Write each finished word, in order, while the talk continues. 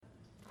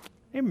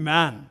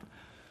Amen.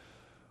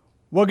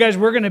 Well, guys,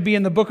 we're going to be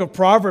in the book of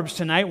Proverbs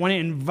tonight. I want to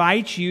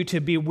invite you to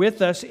be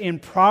with us in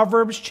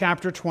Proverbs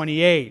chapter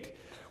 28.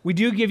 We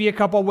do give you a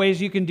couple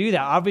ways you can do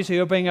that. Obviously,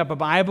 opening up a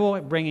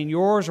Bible, bringing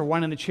yours or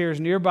one of the chairs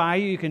nearby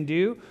you can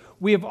do.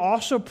 We have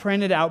also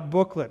printed out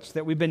booklets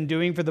that we've been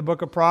doing for the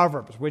book of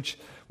Proverbs, which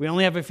we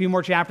only have a few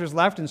more chapters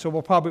left, and so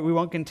we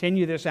won't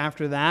continue this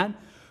after that.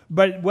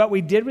 But what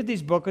we did with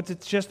these booklets,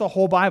 it's just the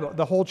whole Bible,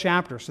 the whole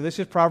chapter. So this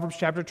is Proverbs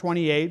chapter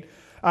 28.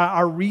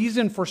 Our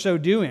reason for so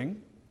doing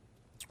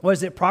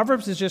was that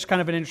Proverbs is just kind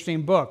of an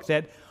interesting book,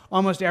 that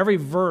almost every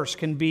verse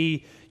can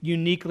be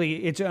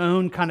uniquely its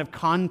own kind of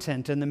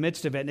content in the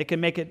midst of it, and it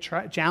can make it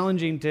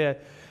challenging to,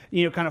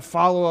 kind of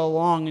follow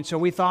along. And so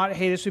we thought,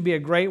 hey, this would be a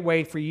great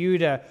way for you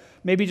to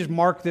maybe just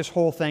mark this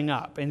whole thing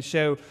up. And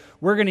so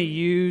we're going to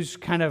use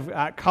kind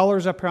of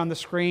colors up here on the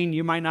screen.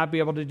 You might not be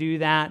able to do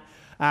that.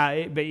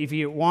 But if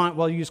you want,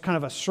 we'll use kind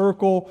of a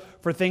circle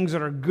for things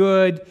that are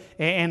good,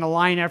 and a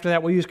line after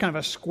that. We'll use kind of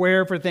a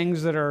square for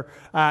things that are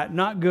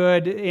not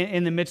good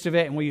in the midst of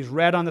it, and we'll use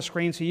red on the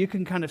screen so you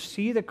can kind of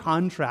see the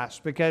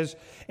contrast, because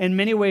in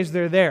many ways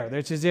they're there.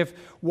 It's as if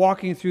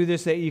walking through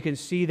this that you can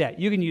see that.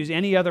 You can use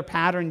any other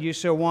pattern you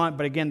so want,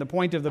 but again, the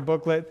point of the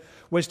booklet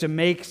was to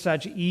make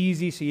such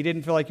easy so you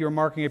didn't feel like you were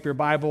marking up your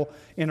Bible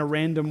in a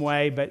random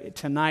way, but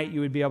tonight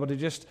you would be able to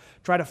just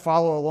try to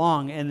follow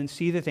along and then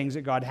see the things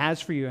that God has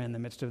for you in the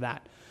midst of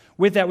that.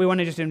 With that, we want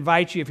to just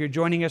invite you, if you're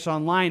joining us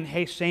online,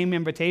 hey, same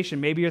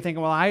invitation. Maybe you're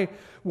thinking, well, I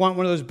want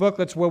one of those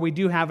booklets. Well, we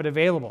do have it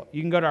available.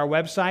 You can go to our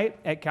website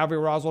at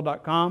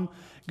calvaryroswell.com,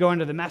 go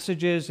into the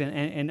messages,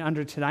 and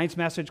under tonight's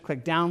message,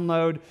 click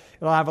download.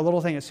 It'll have a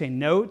little thing that says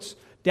notes.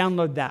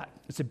 Download that.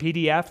 It's a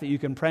PDF that you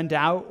can print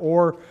out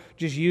or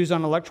just use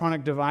on an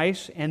electronic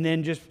device, and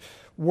then just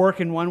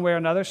work in one way or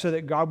another so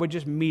that God would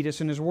just meet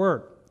us in His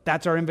Word.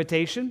 That's our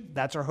invitation.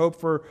 That's our hope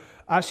for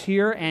us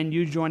here and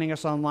you joining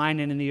us online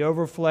and in the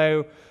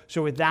overflow.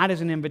 So with that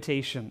as an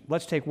invitation,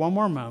 let's take one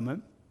more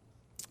moment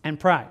and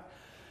pray.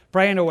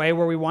 Pray in a way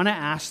where we want to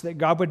ask that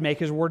God would make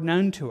His Word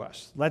known to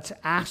us. Let's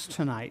ask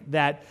tonight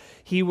that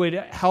He would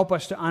help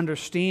us to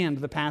understand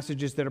the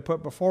passages that are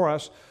put before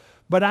us.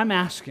 But I'm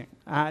asking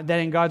that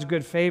in God's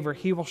good favor,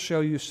 He will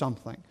show you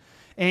something.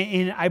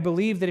 And I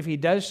believe that if He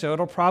does so,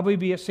 it'll probably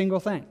be a single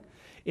thing.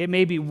 It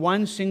may be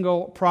one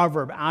single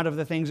proverb out of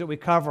the things that we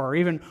cover, or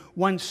even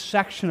one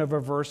section of a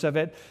verse of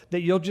it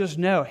that you'll just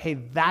know, hey,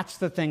 that's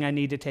the thing I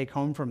need to take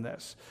home from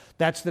this.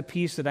 That's the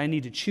piece that I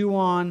need to chew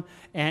on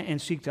and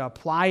seek to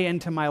apply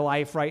into my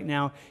life right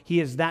now.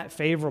 He is that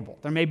favorable.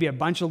 There may be a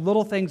bunch of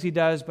little things He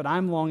does, but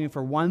I'm longing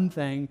for one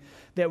thing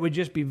that would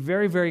just be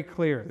very, very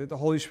clear, that the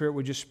Holy Spirit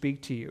would just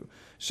speak to you.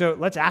 So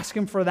let's ask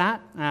Him for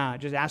that.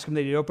 Just ask Him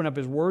that He'd open up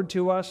His Word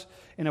to us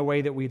in a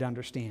way that we'd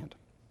understand.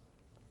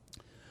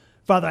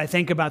 Father, I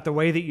think about the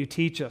way that You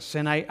teach us,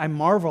 and I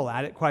marvel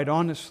at it, quite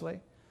honestly,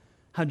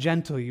 how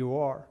gentle You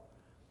are.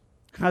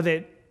 How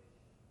that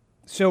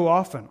so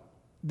often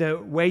the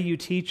way You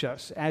teach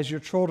us as Your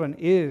children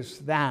is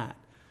that,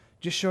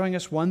 just showing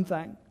us one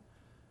thing.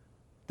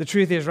 The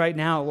truth is right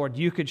now, Lord,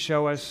 You could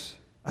show us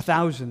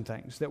 1,000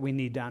 things that we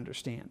need to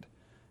understand,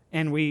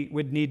 and we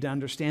would need to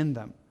understand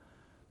them.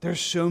 There's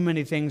so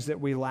many things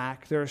that we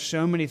lack. There are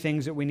so many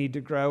things that we need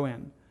to grow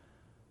in.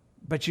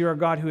 But You're a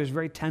God who is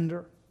very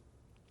tender,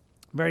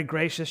 very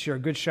gracious. You're a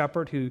good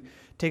shepherd who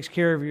takes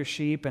care of Your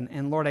sheep.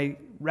 And Lord, I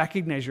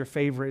recognize Your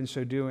favor in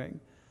so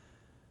doing.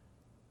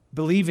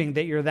 Believing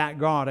that You're that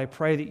God, I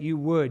pray that You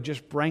would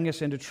just bring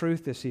us into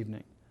truth this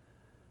evening.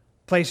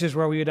 Places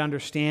where we would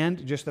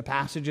understand just the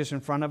passages in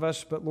front of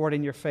us, but Lord,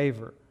 in Your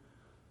favor,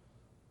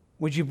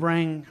 would You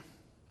bring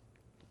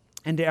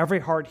into every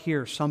heart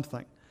here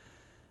something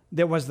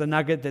that was the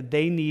nugget that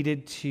they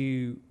needed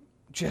to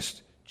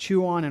just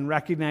chew on and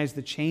recognize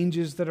the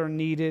changes that are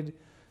needed,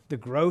 the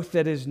growth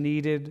that is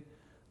needed,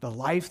 the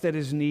life that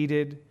is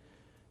needed.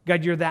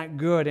 God, You're that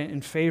good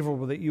and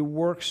favorable that You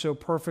work so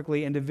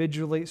perfectly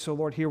individually. So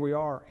Lord, here we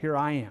are. Here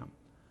I am.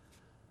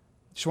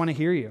 Just want to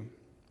hear You.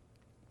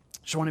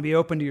 Just want to be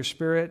open to Your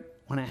Spirit.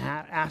 Want to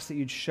ask that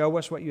You'd show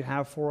us what You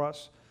have for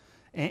us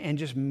and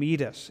just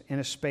meet us in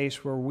a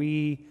space where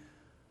we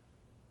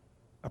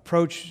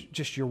approach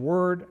just Your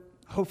Word,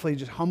 hopefully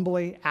just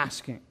humbly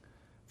asking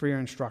for Your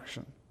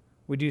instruction.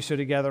 We do so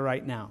together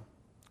right now.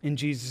 In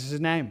Jesus'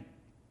 name.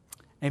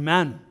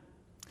 Amen.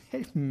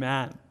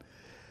 Amen.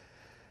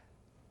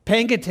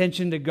 Paying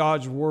attention to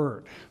God's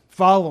Word,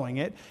 following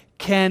it,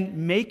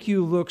 can make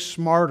you look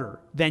smarter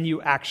than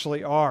you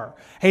actually are.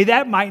 Hey,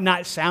 that might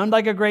not sound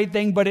like a great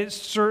thing, but it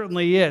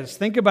certainly is.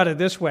 Think about it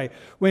this way.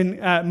 When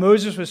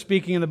Moses was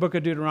speaking in the book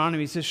of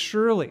Deuteronomy, he says,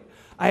 "Surely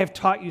I have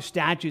taught you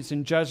statutes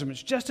and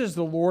judgments, just as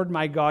the Lord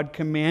my God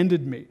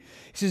commanded me."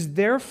 He says,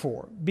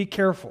 "Therefore, be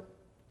careful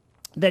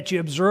that you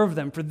observe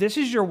them, for this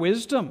is your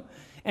wisdom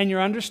and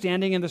your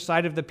understanding in the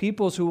sight of the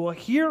peoples who will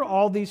hear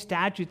all these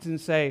statutes and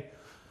say,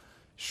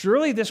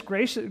 surely this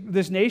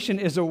nation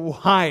is a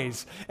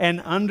wise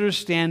and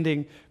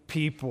understanding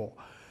people."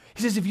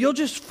 He says, if you'll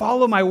just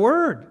follow my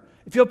word,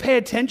 if you'll pay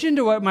attention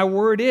to what my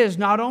word is,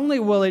 not only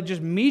will it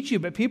just meet you,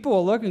 but people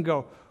will look and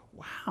go,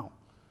 wow,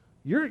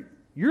 you're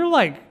You're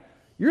like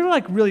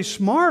really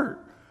smart.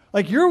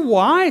 Like, you're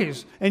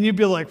wise. And you'd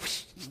be like,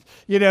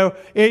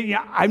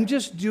 I'm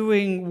just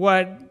doing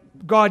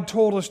what God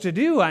told us to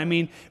do.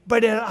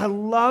 But I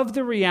love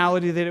the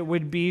reality that it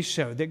would be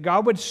so, that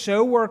God would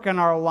so work in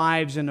our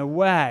lives in a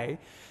way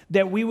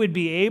that we would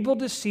be able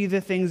to see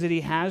the things that he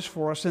has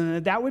for us,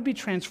 and that would be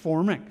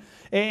transforming.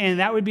 And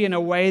that would be in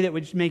a way that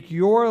would make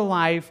your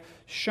life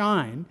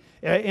shine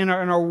in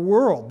our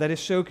world that is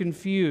so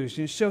confused.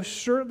 And so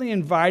certainly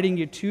inviting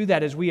you to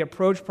that as we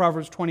approach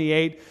Proverbs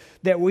 28,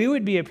 that we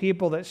would be a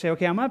people that say,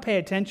 okay, I'm going to pay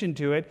attention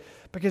to it,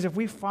 because if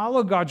we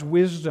follow God's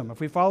wisdom, if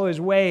we follow his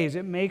ways,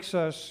 it makes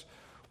us,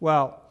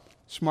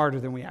 smarter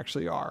than we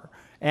actually are.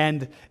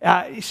 And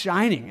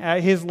shining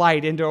his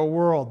light into a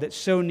world that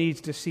so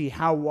needs to see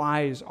how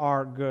wise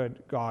our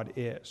good God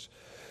is.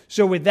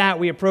 So with that,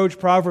 we approach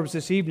Proverbs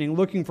this evening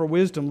looking for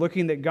wisdom,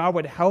 looking that God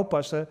would help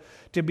us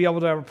to be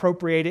able to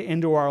appropriate it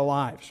into our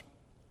lives.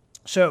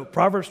 So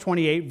Proverbs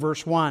 28,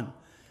 verse 1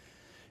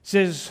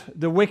 says,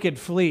 "The wicked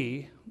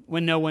flee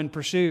when no one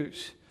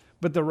pursues,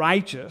 but the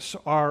righteous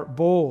are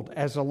bold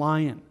as a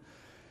lion."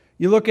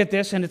 You look at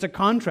this, and it's a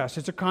contrast.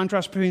 It's a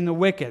contrast between the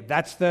wicked.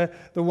 That's the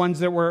ones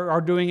that are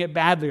doing it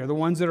badly, or the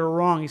ones that are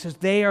wrong. He says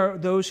they are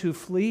those who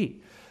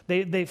flee.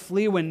 They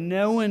flee when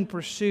no one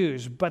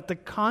pursues. But the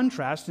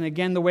contrast, and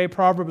again, the way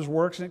Proverbs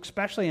works, and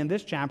especially in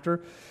this chapter,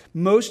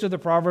 most of the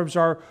Proverbs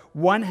are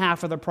one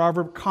half of the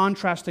proverb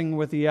contrasting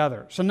with the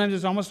other. Sometimes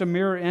it's almost a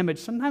mirror image.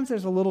 Sometimes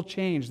there's a little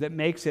change that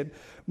makes it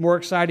more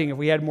exciting if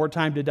we had more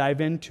time to dive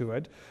into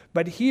it.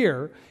 But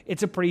here,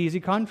 it's a pretty easy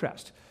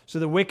contrast. So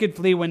the wicked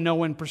flee when no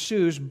one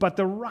pursues, but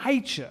the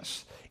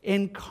righteous,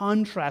 in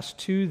contrast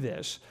to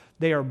this,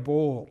 they are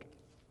bold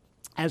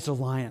as a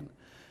lion.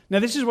 Now,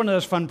 this is one of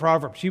those fun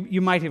proverbs.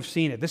 You might have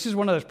seen it. This is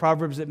one of those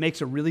proverbs that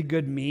makes a really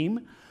good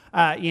meme,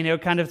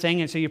 kind of thing.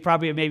 And so you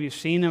probably have maybe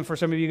seen them. For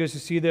some of you guys to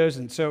see those.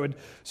 And so it would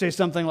say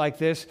something like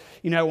this.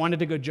 I wanted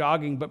to go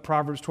jogging, but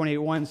Proverbs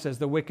 28:1 says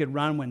the wicked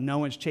run when no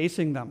one's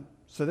chasing them.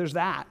 So there's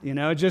that,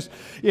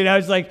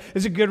 it's like,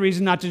 it's a good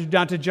reason not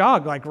to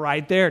jog, like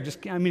right there.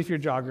 If you're a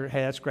jogger,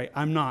 hey, that's great.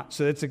 I'm not.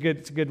 So it's a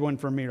good one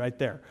for me right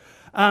there.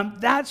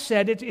 That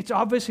said, it's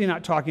obviously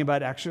not talking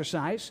about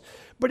exercise,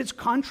 but it's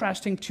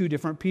contrasting two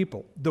different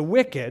people. The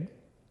wicked,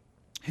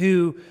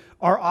 who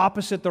are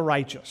opposite the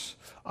righteous,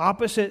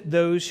 opposite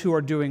those who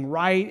are doing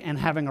right and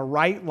having a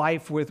right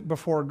life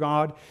before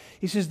God.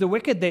 He says the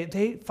wicked,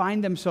 they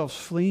find themselves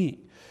fleeing.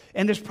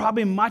 And there's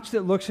probably much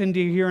that looks into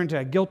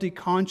a guilty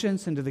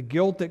conscience, into the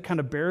guilt that kind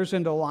of bears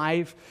into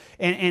life.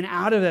 And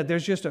out of that,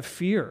 there's just a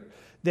fear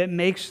that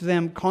makes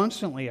them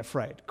constantly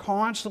afraid,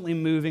 constantly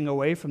moving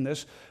away from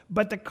this.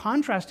 But the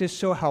contrast is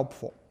so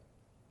helpful.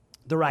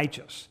 The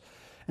righteous.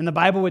 And the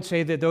Bible would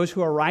say that those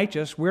who are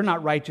righteous, we're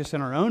not righteous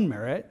in our own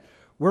merit.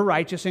 We're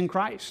righteous in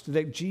Christ.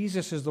 That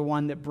Jesus is the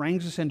one that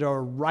brings us into a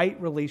right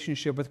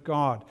relationship with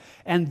God.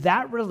 And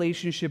that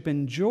relationship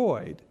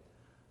enjoyed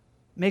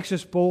makes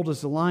us bold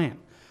as the lion.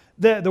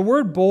 The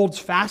word bold's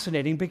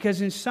fascinating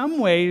because in some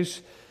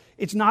ways,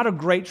 it's not a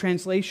great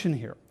translation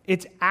here.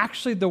 It's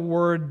actually the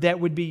word that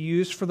would be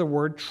used for the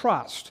word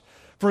trust.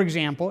 For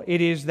example,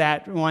 it is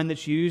that one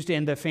that's used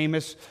in the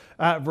famous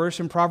verse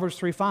in Proverbs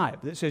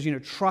 3:5 that says,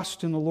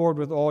 trust in the Lord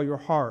with all your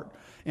heart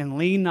and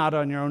lean not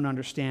on your own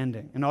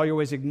understanding. In all your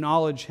ways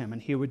acknowledge him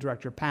and he would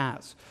direct your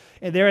paths.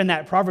 And there in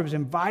that Proverbs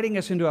inviting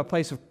us into a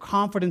place of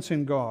confidence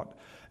in God,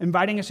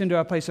 inviting us into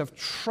a place of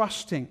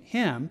trusting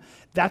him.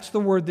 That's the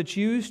word that's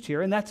used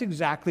here, and that's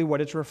exactly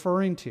what it's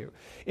referring to.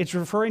 It's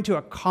referring to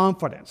a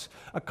confidence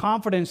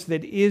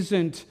that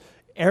isn't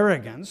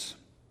arrogance.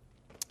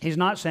 He's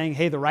not saying,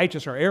 hey, the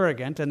righteous are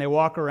arrogant and they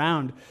walk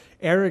around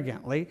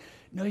arrogantly.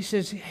 No, he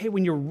says, hey,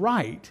 when you're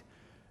right,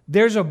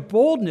 there's a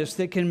boldness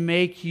that can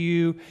make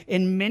you,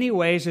 in many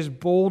ways, as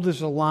bold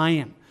as a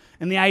lion.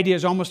 And the idea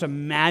is almost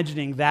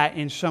imagining that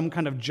in some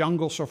kind of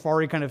jungle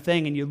safari kind of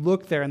thing, and you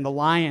look there and the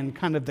lion,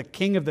 kind of the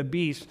king of the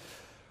beast,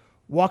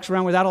 walks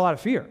around without a lot of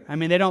fear.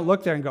 They don't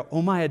look there and go,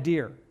 oh my, a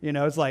deer.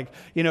 It's like,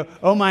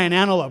 oh my, an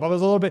antelope. I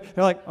was a little bit,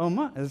 they're like, oh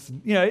my.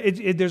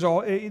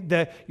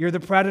 You're the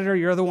predator,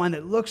 you're the one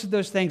that looks at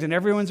those things and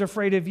everyone's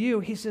afraid of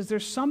you. He says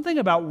there's something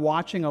about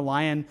watching a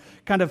lion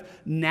kind of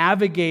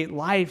navigate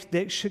life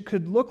that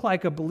could look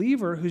like a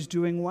believer who's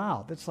doing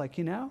well. That's like,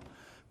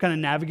 kind of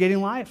navigating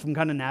life. I'm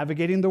kind of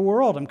navigating the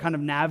world. I'm kind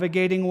of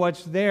navigating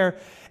what's there.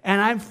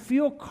 And I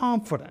feel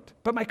confident.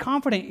 But my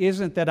confidence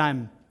isn't that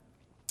I'm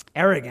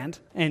arrogant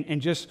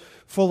and just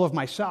full of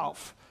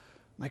myself.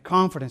 My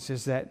confidence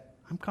is that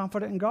I'm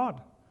confident in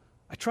God.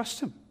 I trust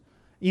him.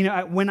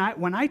 When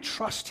I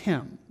trust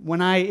him,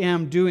 when I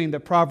am doing the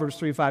Proverbs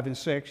 3, 5, and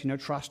 6,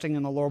 trusting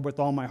in the Lord with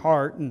all my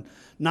heart and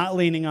not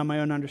leaning on my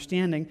own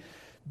understanding,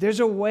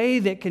 there's a way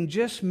that can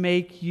just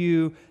make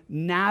you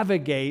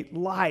navigate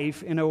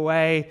life in a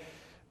way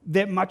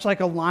that much like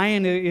a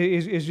lion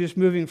is just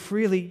moving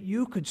freely,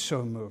 you could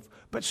so move.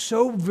 But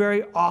so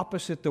very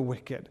opposite the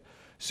wicked.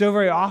 So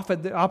very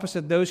often, the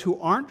opposite, those who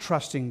aren't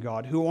trusting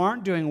God, who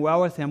aren't doing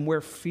well with Him,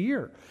 where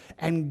fear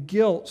and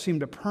guilt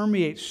seem to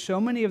permeate so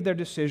many of their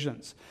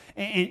decisions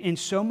and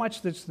so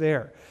much that's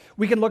there.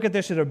 We can look at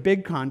this at a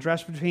big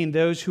contrast between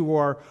those who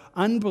are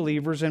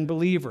unbelievers and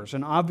believers.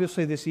 And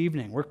obviously this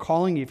evening, we're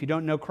calling you, if you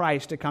don't know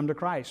Christ, to come to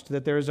Christ,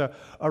 that there's a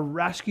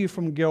rescue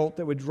from guilt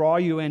that would draw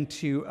you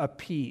into a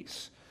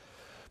peace.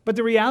 But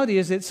the reality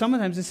is that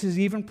sometimes this is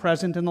even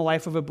present in the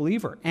life of a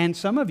believer. And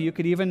some of you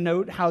could even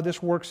note how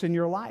this works in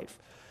your life.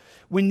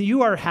 When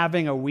you are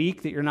having a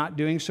week that you're not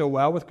doing so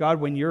well with God,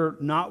 when you're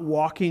not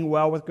walking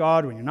well with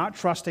God, when you're not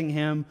trusting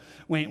Him,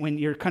 when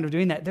you're kind of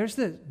doing that,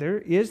 there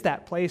is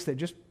that place that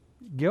just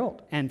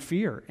guilt and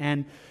fear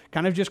and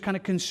kind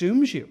of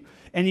consumes you.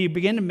 And you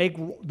begin to make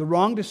the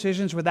wrong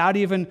decisions without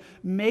even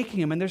making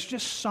them. And there's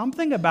just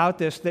something about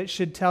this that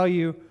should tell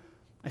you,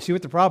 I see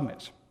what the problem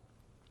is.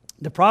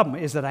 The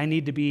problem is that I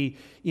need to be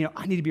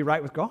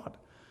right with God.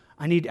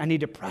 I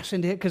need to press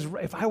into it, because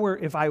if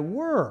I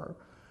were,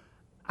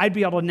 I'd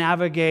be able to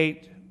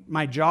navigate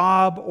my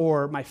job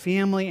or my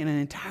family in an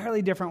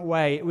entirely different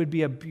way. It would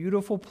be a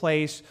beautiful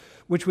place,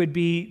 which would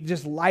be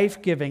just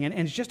life-giving. And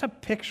it's just a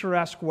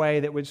picturesque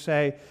way that would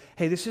say,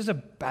 hey, this is a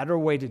better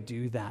way to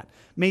do that.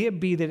 May it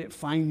be that it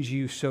finds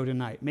you so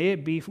tonight. May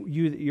it be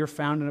you that you're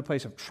found in a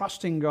place of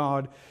trusting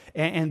God,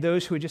 and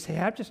those who would just say,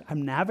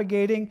 I'm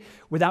navigating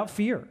without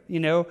fear.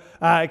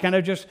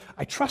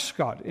 I trust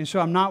God. And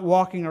so I'm not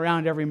walking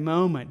around every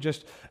moment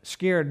just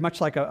scared, much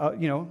like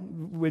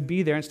would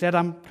be there. Instead,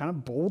 I'm kind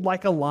of bold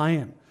like a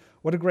lion.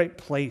 What a great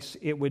place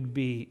it would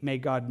be. May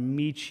God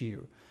meet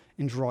you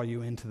and draw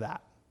you into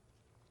that.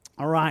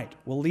 All right,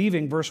 well,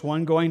 leaving verse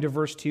 1, going to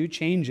verse 2,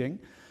 changing.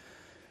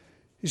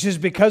 It says,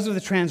 because of the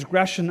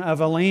transgression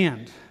of a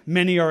land,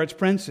 many are its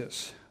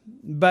princes.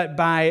 But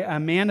by a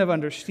man of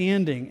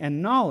understanding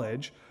and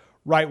knowledge,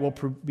 right will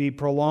be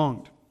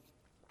prolonged.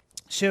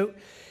 So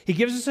he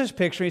gives us this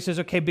picture. He says,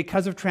 okay,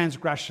 because of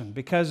transgression,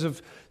 because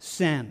of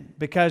sin,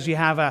 because you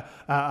have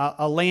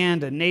a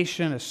land, a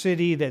nation, a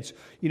city that's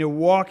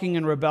walking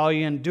in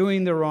rebellion,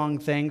 doing the wrong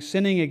thing,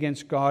 sinning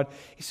against God,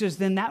 he says,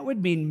 then that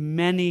would mean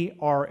many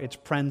are its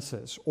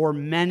princes, or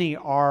many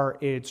are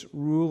its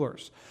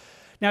rulers.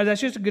 Now,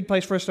 that's just a good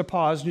place for us to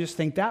pause and just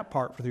think that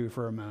part through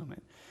for a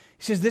moment.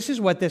 He says, this is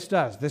what this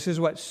does. This is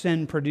what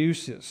sin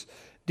produces.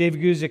 Dave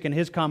Guzik, in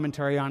his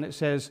commentary on it,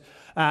 says,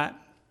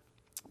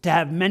 to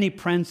have many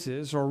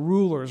princes or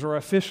rulers or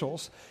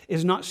officials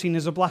is not seen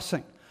as a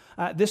blessing.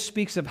 This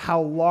speaks of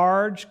how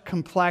large,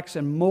 complex,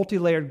 and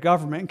multi-layered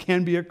government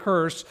can be a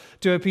curse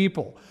to a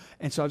people.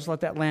 And so I'll just let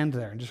that land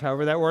there, and just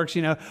however that works,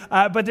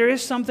 But there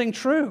is something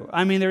true.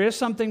 There is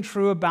something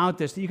true about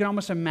this, that you can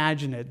almost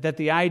imagine it, that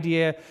the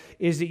idea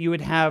is that you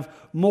would have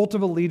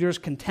multiple leaders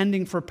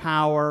contending for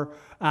power,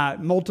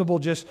 multiple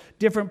just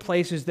different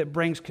places that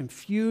brings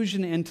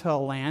confusion into a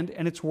land.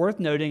 And it's worth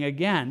noting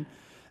again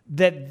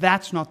that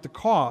that's not the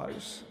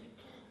cause.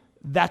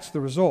 That's the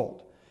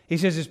result. He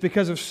says it's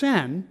because of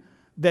sin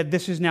that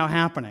this is now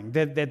happening,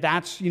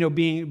 that's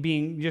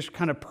being just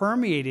kind of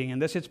permeating in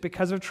this. It's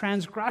because of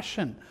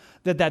transgression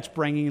that's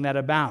bringing that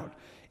about.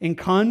 In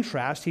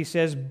contrast, he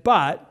says,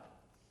 but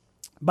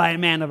by a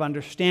man of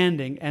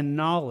understanding and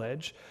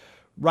knowledge,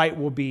 right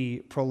will be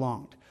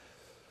prolonged.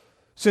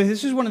 So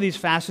this is one of these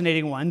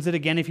fascinating ones that,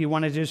 again, if you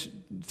want to just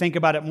think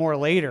about it more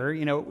later,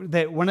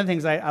 that one of the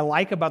things I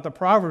like about the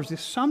Proverbs is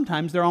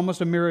sometimes they're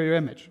almost a mirror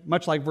image,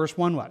 much like verse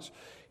 1 was.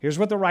 Here's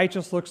what the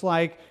righteous looks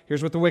like.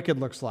 Here's what the wicked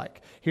looks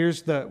like.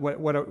 Here's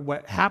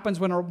what happens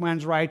when a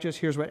man's righteous.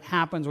 Here's what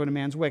happens when a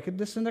man's wicked.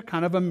 This is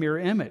kind of a mirror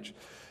image.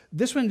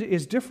 This one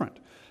is different,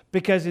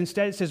 because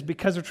instead it says,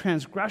 because of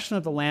transgression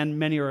of the land,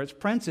 many are its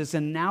princes.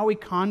 And now we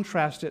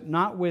contrast it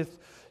not with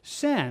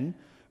sin,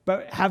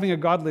 but having a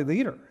godly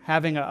leader,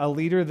 having a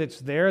leader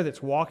that's there,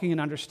 that's walking in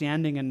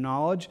understanding and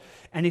knowledge.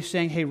 And he's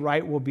saying, hey,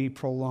 right will be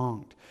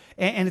prolonged.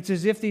 And it's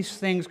as if these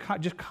things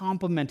just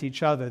complement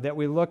each other, that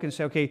we look and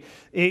say, okay,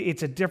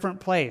 it's a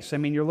different place.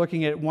 You're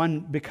looking at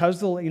one,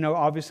 because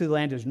obviously the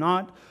land is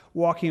not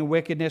walking in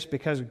wickedness,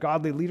 because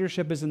godly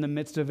leadership is in the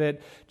midst of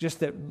it, just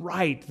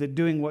that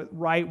doing what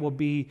right will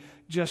be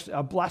just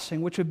a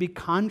blessing, which would be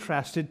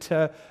contrasted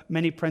to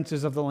many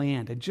princes of the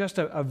land. And just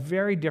a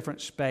very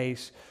different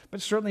space,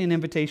 but certainly an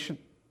invitation.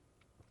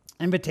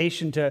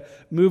 Invitation to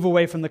move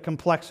away from the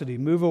complexity,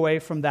 move away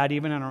from that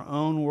even in our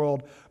own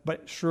world,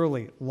 but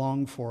surely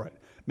long for it.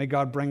 May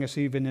God bring us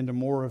even into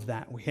more of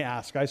that, we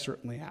ask. I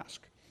certainly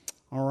ask.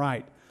 All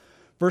right.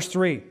 Verse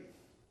 3.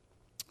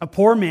 A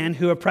poor man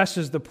who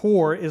oppresses the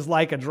poor is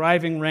like a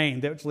driving rain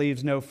that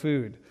leaves no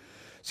food.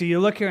 So you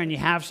look here and you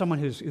have someone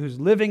who's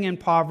living in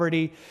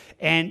poverty,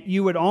 and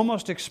you would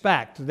almost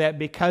expect that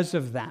because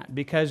of that,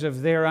 because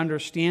of their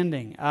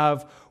understanding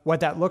of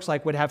what that looks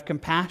like, would have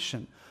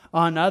compassion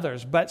on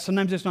others. But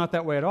sometimes it's not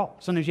that way at all.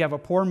 Sometimes you have a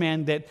poor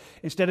man that,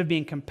 instead of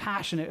being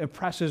compassionate,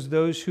 oppresses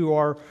those who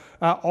are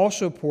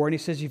also poor. And he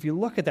says, if you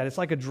look at that, it's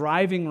like a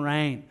driving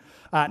rain.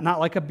 Not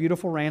like a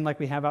beautiful rain like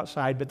we have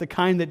outside, but the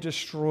kind that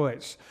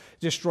destroys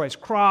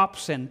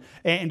crops and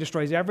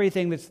destroys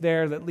everything that's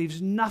there, that leaves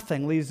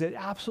nothing, leaves it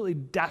absolutely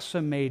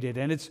decimated.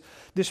 And it's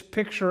this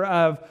picture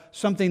of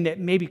something that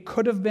maybe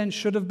could have been,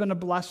 should have been a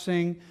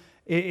blessing,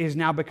 is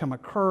now become a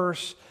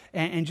curse,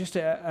 and just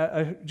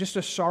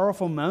a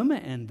sorrowful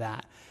moment in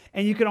that.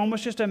 And you can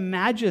almost just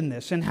imagine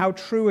this and how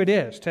true it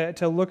is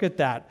to look at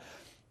that.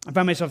 I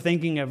find myself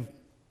thinking of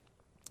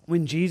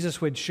when Jesus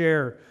would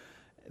share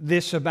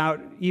this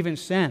about even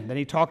sin, that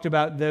he talked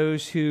about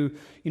those who,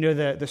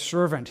 the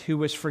servant who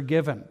was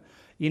forgiven,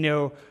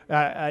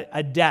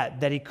 a debt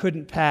that he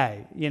couldn't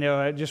pay,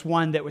 just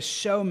one that was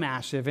so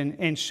massive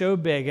and so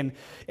big.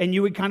 And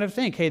you would kind of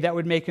think, hey, that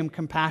would make him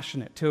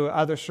compassionate to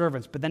other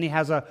servants. But then he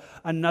has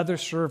another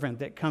servant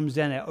that comes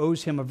in and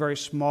owes him a very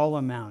small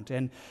amount.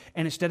 And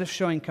instead of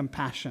showing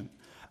compassion,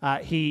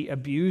 he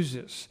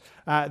abuses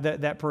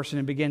that person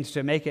and begins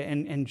to make it.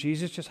 And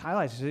Jesus just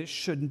highlights that it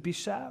shouldn't be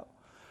so.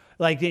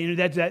 Like,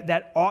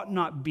 that ought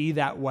not be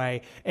that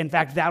way. In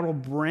fact, that will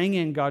bring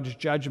in God's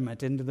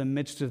judgment into the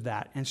midst of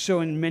that. And so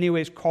in many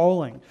ways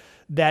calling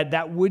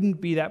that wouldn't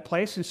be that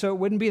place. And so it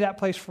wouldn't be that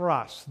place for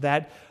us,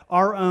 that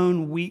our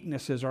own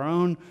weaknesses, our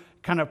own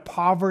kind of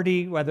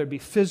poverty, whether it be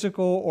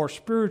physical or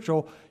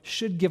spiritual,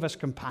 should give us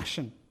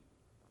compassion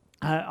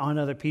on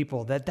other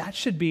people. That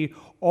should be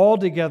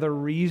altogether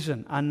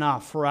reason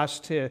enough for us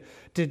to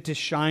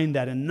shine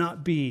that and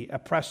not be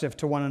oppressive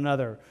to one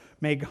another.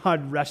 May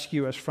God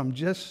rescue us from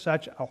just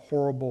such a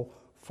horrible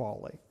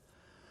folly.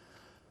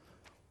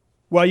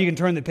 Well, you can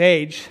turn the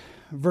page.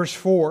 Verse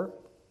 4.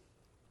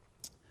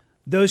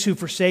 Those who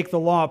forsake the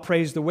law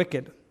praise the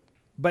wicked,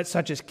 but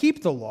such as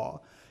keep the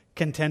law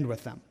contend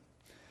with them.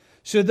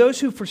 So those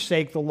who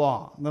forsake the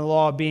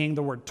law being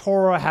the word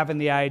Torah, having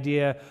the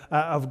idea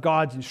of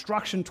God's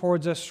instruction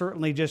towards us,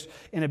 certainly just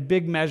in a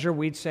big measure,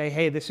 we'd say,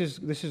 hey, this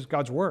is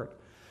God's word.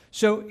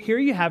 So here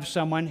you have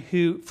someone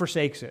who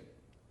forsakes it,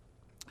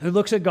 who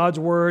looks at God's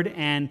word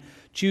and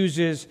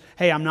chooses,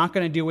 hey, I'm not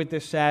going to do what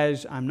this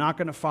says. I'm not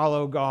going to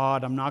follow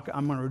God. I'm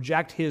going to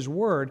reject his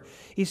word.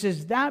 He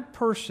says that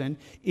person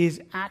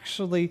is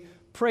actually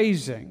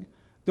praising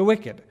the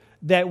wicked.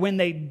 That when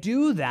they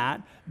do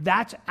that,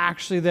 that's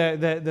actually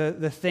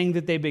the thing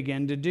that they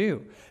begin to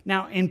do.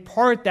 Now, in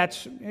part,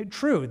 that's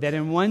true, that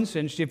in one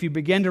sense, if you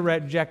begin to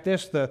reject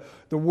this, the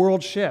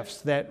world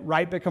shifts, that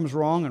right becomes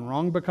wrong and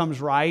wrong becomes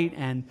right,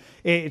 and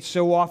it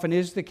so often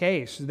is the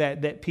case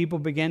that people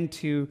begin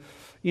to,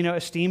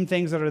 esteem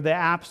things that are the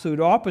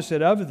absolute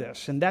opposite of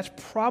this. And that's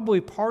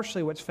probably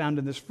partially what's found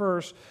in this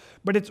verse,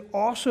 but it's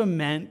also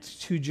meant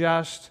to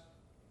just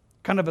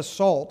kind of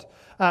assault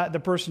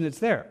the person that's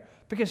there.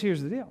 Because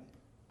here's the deal.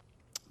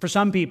 For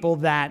some people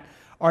that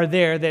are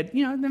there that,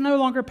 they're no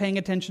longer paying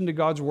attention to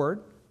God's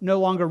word, no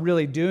longer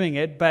really doing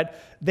it, but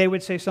they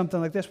would say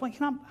something like this, well,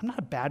 I'm not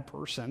a bad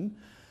person.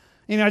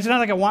 It's not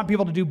like I want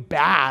people to do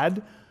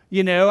bad.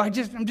 I'm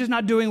just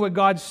not doing what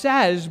God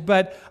says,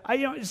 but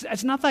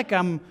it's not like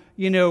I'm,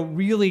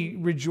 really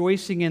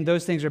rejoicing in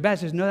those things are bad.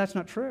 It says, no, that's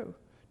not true.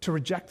 To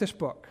reject this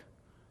book,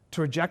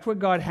 to reject what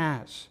God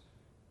has,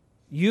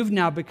 you've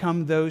now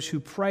become those who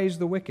praise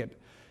the wicked.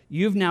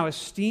 You've now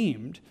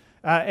esteemed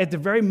at the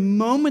very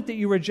moment that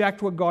you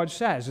reject what God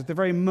says, at the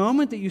very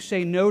moment that you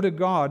say no to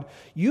God,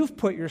 you've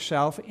put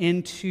yourself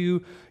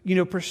into,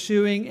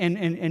 pursuing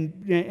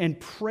and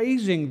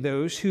praising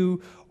those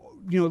who,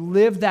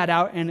 live that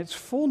out in its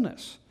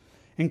fullness.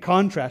 In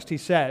contrast, he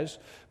says,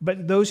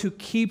 but those who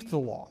keep the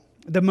law,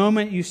 the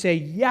moment you say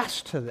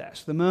yes to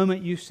this, the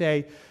moment you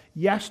say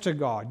yes to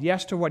God,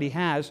 yes to what he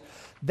has,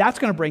 that's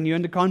going to bring you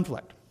into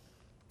conflict.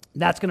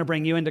 That's going to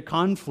bring you into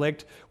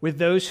conflict with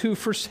those who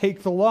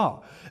forsake the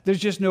law. There's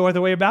just no other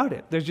way about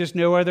it. There's just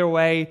no other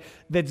way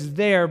that's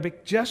there,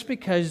 but just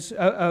because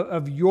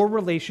of your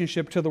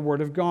relationship to the Word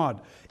of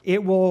God.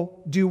 It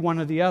will do one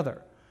or the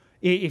other.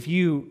 If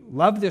you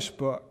love this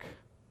book,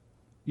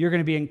 you're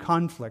going to be in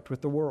conflict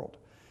with the world.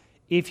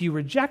 If you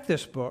reject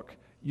this book,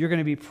 you're going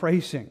to be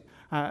praising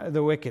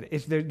the wicked.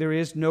 There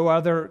is no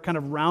other kind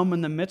of realm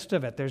in the midst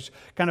of it. There's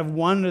kind of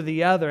one or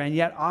the other, and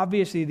yet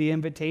obviously the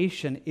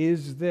invitation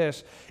is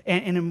this.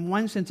 And in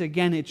one sense,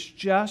 again, it's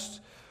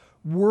just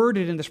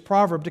worded in this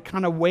proverb to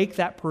kind of wake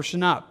that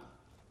person up,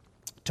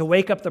 to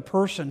wake up the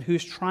person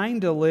who's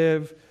trying to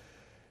live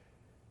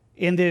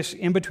in this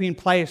in-between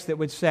place that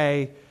would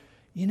say,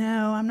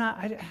 I'm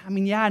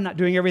not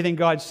doing everything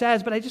God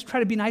says, but I just try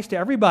to be nice to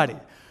everybody.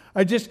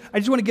 I just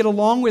want to get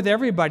along with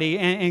everybody.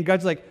 And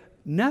God's like,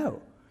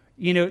 no.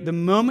 The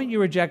moment you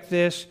reject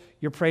this,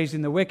 you're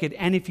praising the wicked.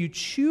 And if you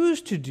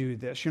choose to do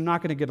this, you're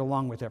not going to get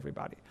along with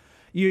everybody.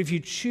 If you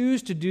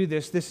choose to do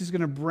this, this is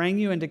going to bring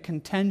you into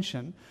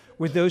contention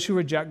with those who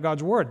reject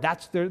God's word.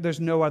 There's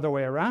no other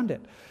way around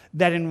it.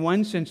 That in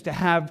one sense, to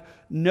have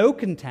no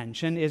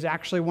contention is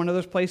actually one of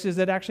those places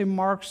that actually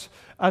marks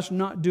us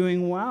not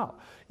doing well.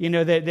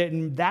 That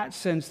in that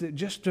sense, that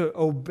just to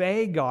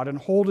obey God and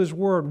hold his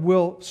word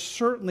will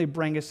certainly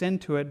bring us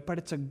into it, but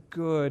it's a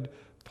good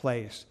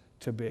place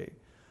to be.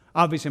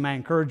 Obviously, my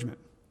encouragement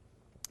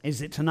is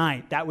that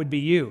tonight, that would be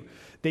you.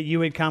 That you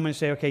would come and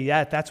say, okay,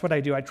 yeah, that's what I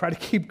do. I try to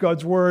keep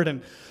God's word,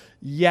 and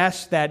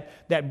yes,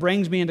 that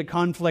brings me into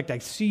conflict. I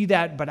see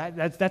that,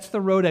 but that's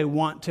the road I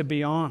want to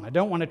be on. I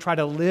don't want to try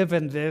to live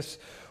in this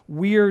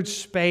weird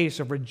space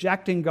of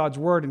rejecting God's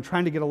word and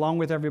trying to get along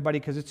with everybody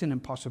because it's an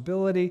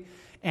impossibility,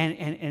 and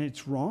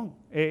it's wrong.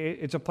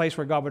 It's a place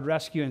where God would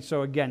rescue. And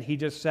so again, he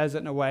just says it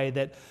in a way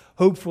that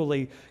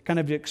hopefully kind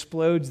of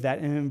explodes that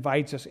and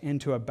invites us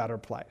into a better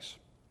place.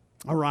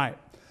 All right.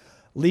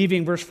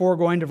 Leaving verse 4,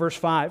 going to verse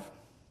 5.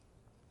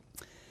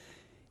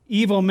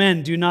 Evil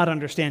men do not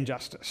understand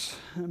justice,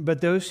 but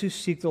those who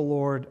seek the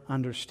Lord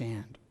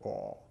understand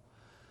all.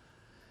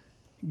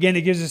 Again,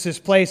 it gives us this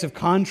place of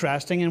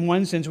contrasting. In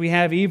one sense, we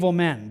have evil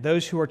men,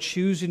 those who are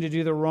choosing to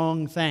do the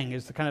wrong thing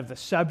is the kind of the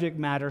subject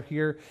matter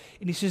here.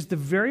 And he says the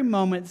very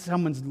moment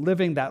someone's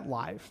living that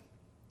life,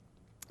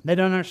 they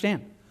don't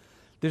understand.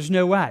 There's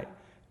no way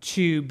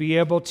to be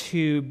able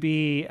to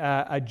be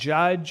a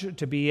judge,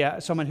 to be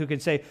someone who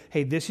can say,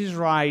 hey, this is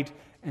right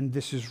and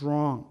this is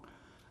wrong.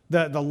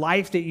 The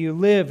life that you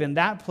live in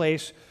that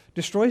place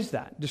destroys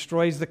that,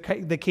 destroys the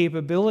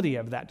capability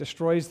of that,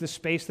 destroys the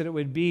space that it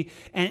would be,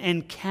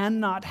 and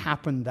cannot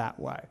happen that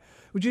way,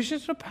 which is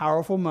just a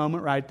powerful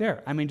moment right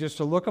there. I mean, just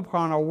to look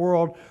upon a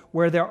world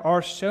where there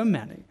are so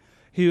many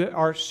who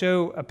are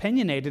so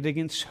opinionated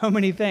against so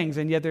many things,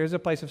 and yet there is a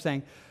place of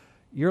saying,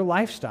 your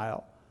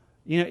lifestyle,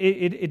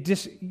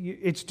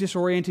 it's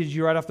disoriented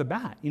you right off the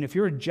bat. If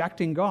you're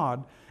rejecting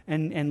God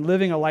and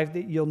living a life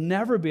that you'll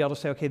never be able to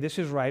say, okay, this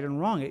is right and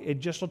wrong. It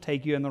just will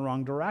take you in the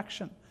wrong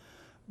direction.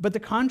 But the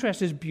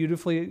contrast is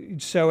beautifully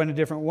so in a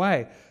different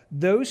way.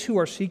 Those who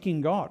are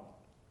seeking God,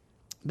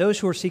 those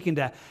who are seeking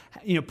to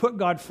put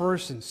God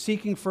first and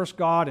seeking first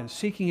God and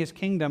seeking his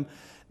kingdom,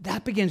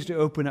 that begins to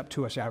open up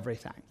to us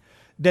everything.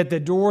 That the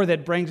door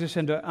that brings us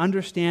into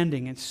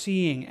understanding and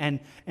seeing and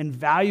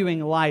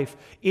valuing life,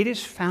 it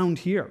is found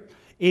here.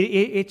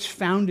 It's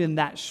found in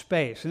that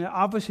space. And it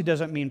obviously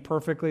doesn't mean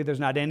perfectly. There's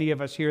not any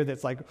of us here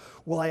that's like,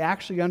 well, I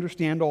actually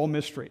understand all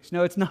mysteries.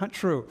 No, it's not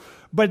true.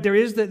 But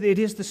it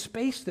is the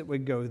space that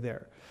would go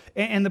there.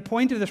 And the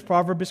point of this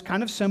proverb is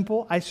kind of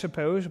simple, I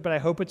suppose, but I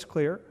hope it's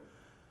clear.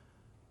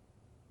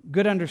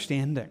 Good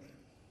understanding.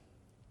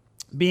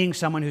 Being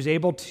someone who's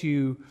able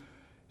to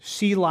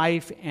see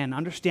life and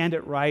understand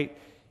it right,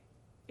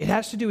 it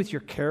has to do with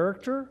your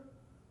character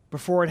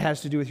before it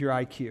has to do with your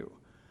IQ.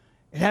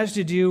 It has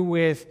to do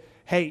with,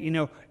 hey,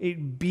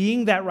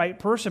 being that right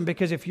person,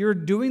 because if you're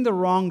doing the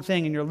wrong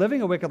thing and you're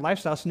living a wicked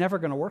lifestyle, it's never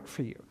going to work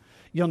for you.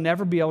 You'll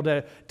never be able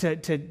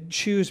to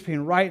choose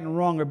between right and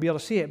wrong or be able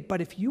to see it.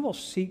 But if you will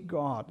seek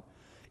God,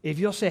 if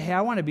you'll say, hey,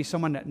 I want to be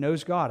someone that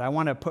knows God, I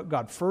want to put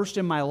God first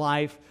in my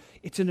life,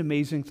 it's an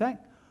amazing thing.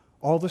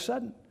 All of a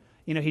sudden,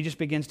 he just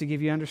begins to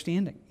give you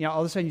understanding.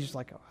 All of a sudden, you're just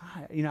like,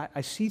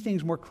 I see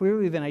things more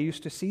clearly than I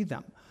used to see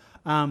them.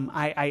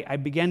 I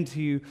begin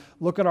to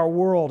look at our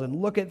world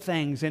and look at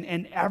things,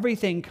 and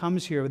everything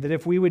comes here, that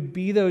if we would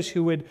be those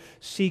who would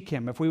seek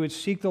him, if we would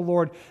seek the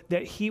Lord,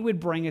 that he would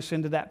bring us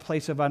into that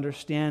place of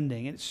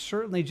understanding. It's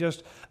certainly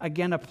just,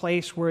 again, a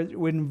place where it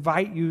would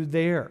invite you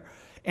there.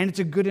 And it's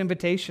a good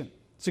invitation.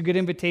 It's a good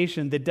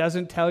invitation that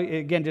doesn't tell you,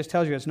 again, just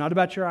tells you it's not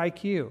about your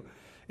IQ.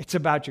 It's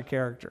about your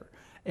character.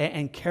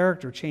 And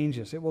character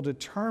changes. It will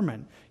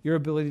determine your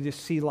ability to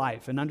see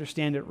life and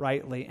understand it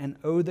rightly. And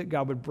that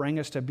God would bring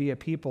us to be a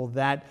people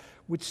that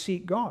would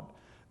seek God.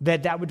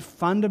 That would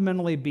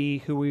fundamentally be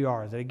who we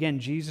are. That again,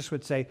 Jesus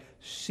would say,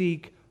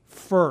 seek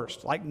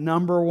first. Like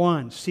number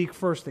one, seek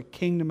first the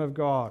kingdom of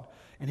God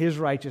and his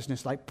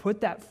righteousness. Like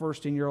put that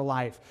first in your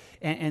life.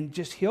 And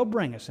just he'll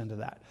bring us into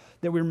that.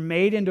 That we're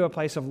made into a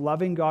place of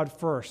loving God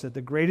first, that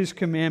the greatest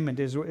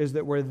commandment is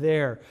that we're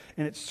there.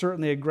 And it's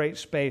certainly a great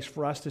space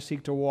for us to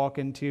seek to walk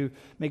into.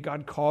 May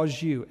God cause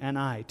you and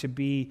I to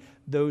be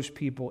those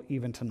people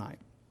even tonight.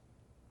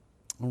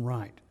 All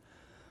right.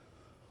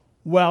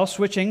 Well,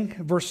 switching,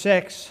 verse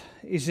 6,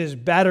 he says,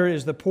 better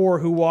is the poor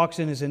who walks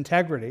in his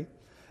integrity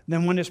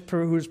than one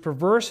who is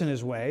perverse in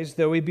his ways,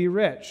 though he be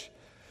rich.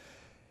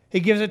 He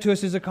gives it to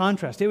us as a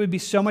contrast. It would be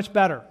so much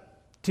better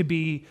to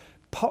be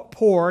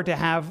poor, to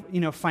have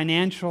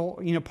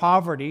financial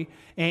poverty,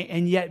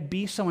 and yet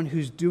be someone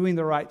who's doing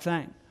the right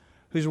thing,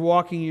 who's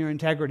walking in your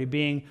integrity,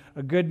 being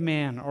a good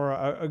man or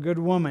a good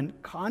woman,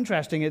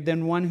 contrasting it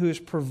than one who is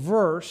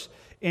perverse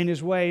in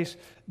his ways,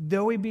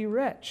 though he be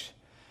rich.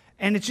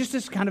 And it's just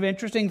this kind of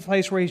interesting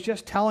place where he's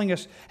just telling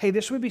us, hey,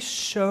 this would be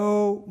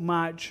so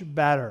much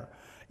better,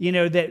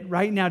 that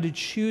right now to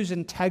choose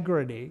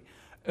integrity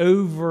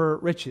over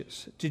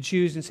riches, to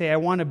choose and say, I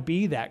want to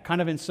be that,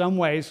 kind of in some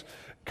ways,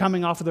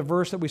 coming off of the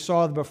verse that we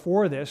saw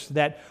before this,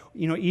 that,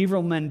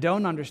 evil men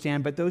don't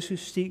understand, but those who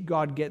seek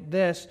God get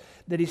this,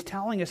 that he's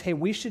telling us, hey,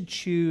 we should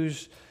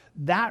choose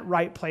that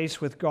right place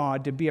with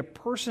God to be a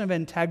person of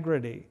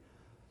integrity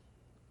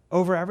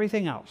over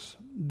everything else.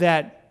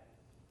 That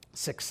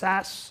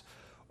success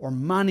or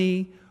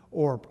money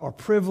or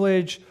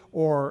privilege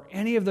or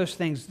any of those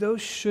things,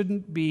 those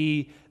shouldn't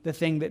be the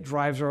thing that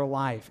drives our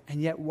life.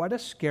 And yet, what a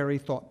scary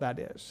thought that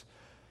is.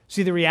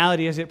 See, the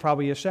reality is it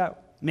probably is so.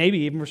 Maybe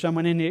even for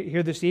someone in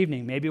here this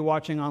evening, maybe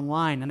watching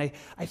online. And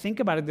I think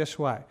about it this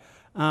way.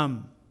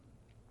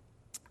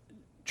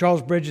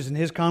 Charles Bridges, in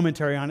his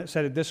commentary on it,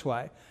 said it this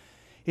way.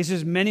 He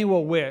says, many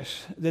will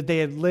wish that they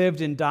had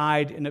lived and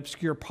died in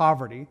obscure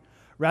poverty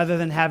rather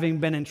than having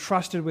been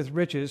entrusted with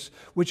riches,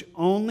 which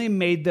only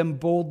made them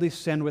boldly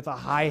sin with a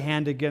high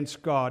hand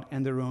against God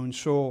and their own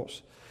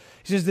souls.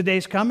 He says, the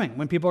day's coming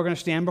when people are going to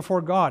stand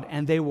before God,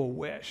 and they will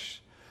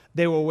wish,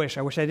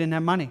 I wish I didn't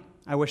have money.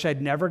 I wish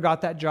I'd never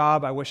got that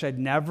job. I wish I'd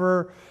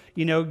never,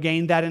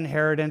 gained that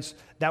inheritance.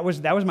 That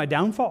was my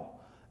downfall.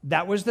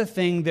 That was the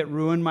thing that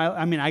ruined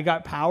I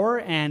got power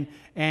and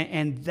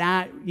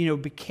that,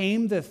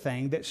 became the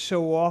thing that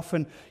so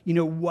often,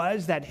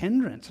 was that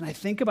hindrance. And I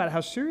think about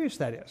how serious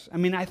that is.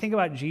 I think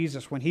about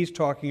Jesus when he's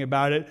talking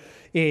about it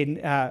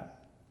in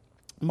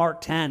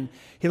Mark 10.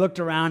 He looked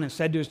around and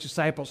said to his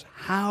disciples,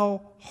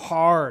 how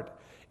hard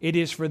it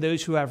is for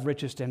those who have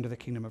riches to enter the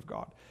kingdom of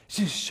God. It's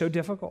just so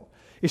difficult.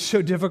 It's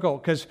so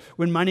difficult because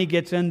when money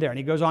gets in there, and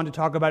he goes on to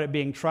talk about it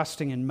being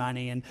trusting in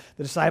money, and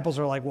the disciples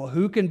are like, well,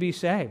 who can be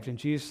saved? And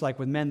Jesus is like,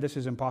 with men, this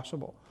is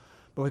impossible.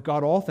 But with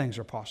God, all things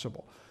are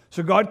possible.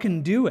 So God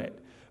can do it.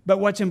 But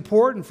what's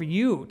important for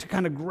you to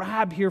kind of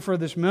grab here for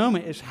this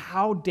moment is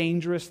how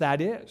dangerous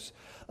that is.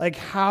 Like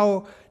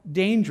how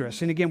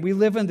dangerous. And again, we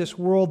live in this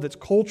world that's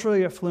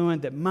culturally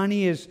affluent, that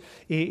money is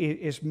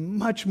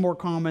much more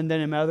common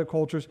than in other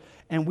cultures.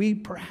 And we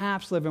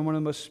perhaps live in one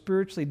of the most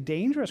spiritually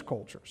dangerous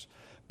cultures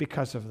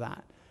because of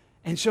that.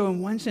 And so in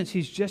one sense,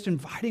 he's just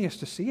inviting us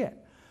to see it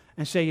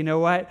and say, you know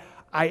what,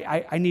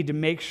 I need to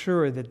make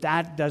sure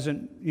that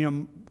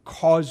doesn't,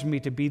 cause me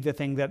to be the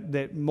thing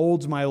that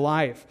molds my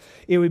life.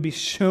 It would be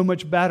so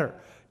much better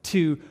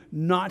to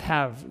not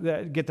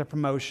get the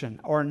promotion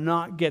or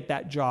not get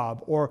that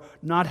job or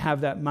not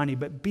have that money,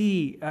 but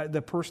be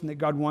the person that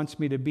God wants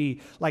me to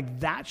be.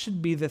 Like that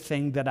should be the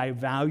thing that I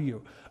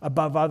value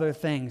above other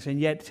things. And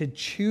yet to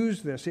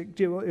choose this, it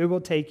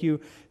will take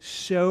you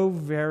so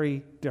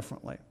very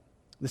differently.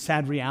 The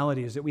sad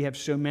reality is that we have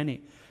so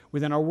many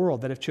within our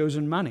world that have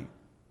chosen money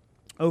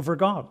over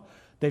God.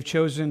 They've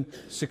chosen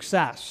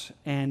success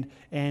and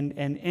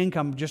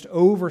income just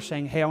over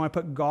saying, hey, I want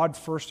to put God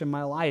first in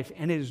my life.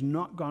 And it has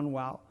not gone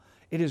well.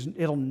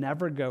 It'll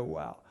never go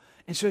well.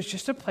 And so it's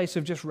just a place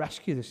of just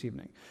rescue this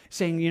evening.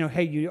 Saying,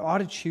 hey, you ought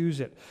to choose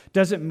it.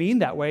 Doesn't mean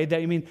that way.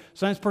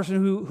 Sometimes a person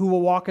who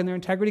will walk in their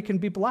integrity can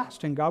be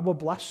blessed, and God will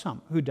bless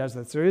some who does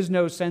this. There is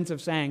no sense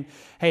of saying,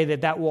 hey,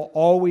 that will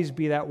always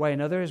be that way.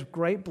 No, there is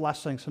great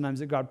blessing sometimes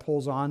that God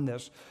pulls on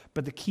this.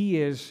 But the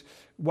key is,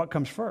 what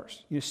comes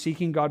first?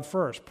 Seeking God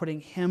first,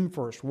 putting Him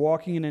first,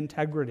 walking in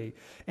integrity.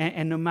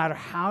 And no matter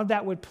how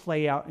that would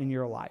play out in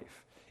your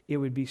life, it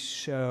would be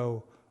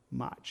so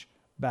much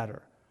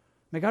better.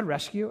 May God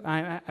rescue.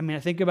 I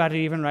think about it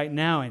even right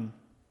now, and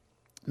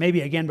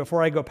maybe again,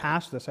 before I go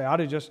past this, I ought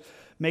to just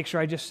make sure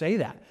I just say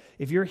that.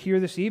 If you're here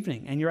this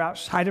evening and you're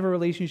outside of a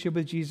relationship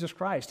with Jesus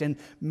Christ, and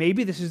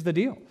maybe this is the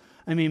deal.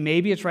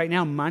 Maybe it's right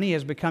now money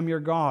has become your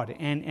God,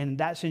 and in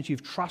that sense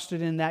you've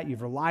trusted in that,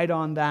 you've relied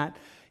on that.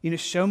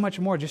 So much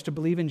more just to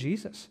believe in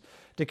Jesus,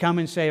 to come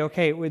and say,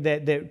 okay,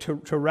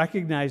 to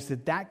recognize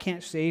that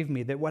can't save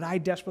me, that what I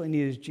desperately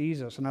need is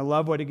Jesus. And I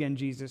love what, again,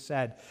 Jesus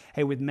said,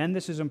 hey, with men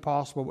this is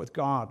impossible, with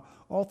God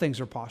all things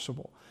are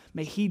possible.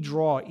 May He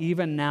draw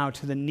even now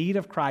to the need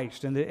of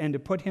Christ and to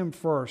put Him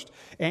first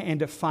and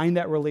to find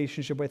that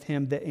relationship with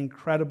Him that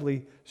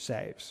incredibly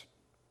saves.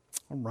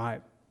 All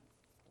right.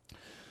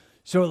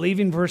 So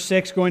leaving verse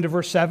 6, going to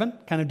verse 7,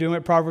 kind of doing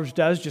what Proverbs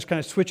does, just kind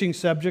of switching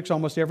subjects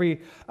almost every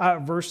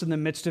verse in the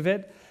midst of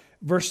it.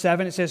 Verse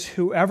 7, it says,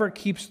 whoever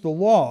keeps the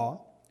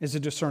law is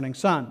a discerning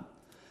son,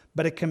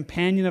 but a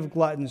companion of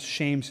gluttons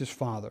shames his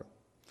father.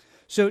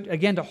 So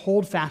again, to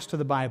hold fast to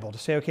the Bible, to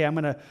say, okay, I'm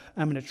going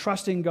to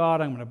trust in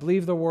God, I'm going to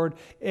believe the Word.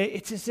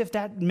 It's as if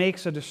that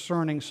makes a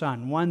discerning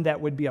son, one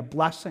that would be a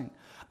blessing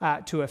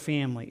to a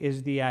family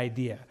is the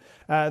idea.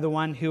 The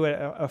one who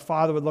a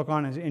father would look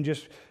on and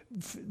just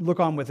look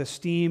on with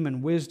esteem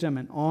and wisdom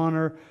and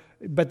honor.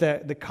 But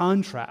the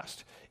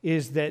contrast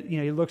is that,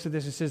 he looks at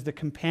this and says the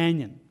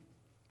companion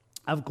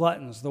of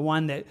gluttons, the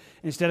one that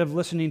instead of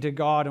listening to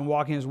God and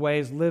walking His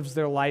ways, lives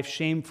their life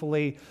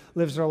shamefully,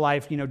 lives their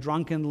life,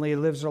 drunkenly,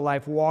 lives their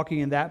life walking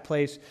in that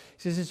place. He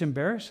says it's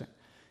embarrassing.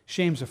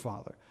 Shames a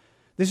father.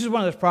 This is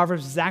one of those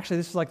Proverbs. This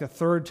is like the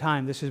third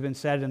time this has been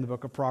said in the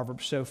book of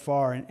Proverbs so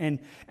far. And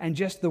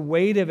just the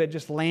weight of it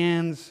just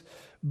lands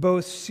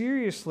both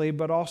seriously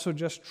but also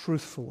just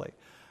truthfully.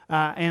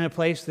 In a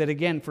place that,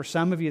 again, for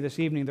some of you this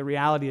evening, the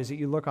reality is that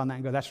you look on that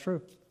and go, that's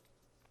true.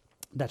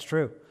 That's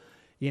true.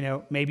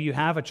 Maybe you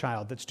have a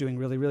child that's doing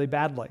really, really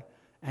badly,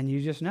 and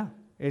you just know.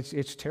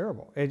 It's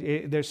terrible.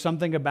 There's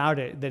something about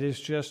it that is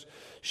just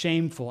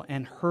shameful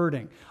and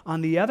hurting. On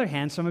the other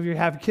hand, some of you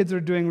have kids that are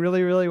doing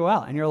really, really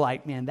well, and you're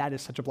like, man, that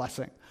is such a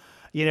blessing.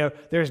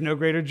 There's no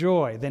greater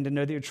joy than to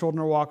know that your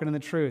children are walking in the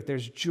truth.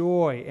 There's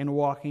joy in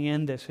walking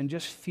in this, and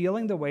just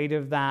feeling the weight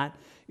of that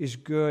is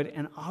good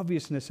and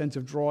obvious in the sense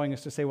of drawing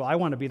us to say, well, I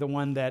want to be the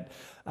one that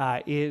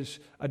is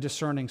a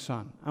discerning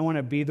son. I want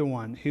to be the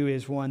one who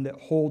is one that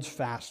holds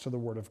fast to the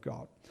Word of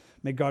God.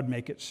 May God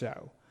make it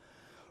so.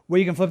 Well,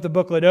 you can flip the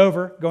booklet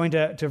over, going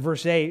to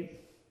verse 8.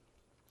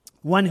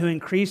 One who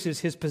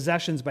increases his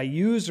possessions by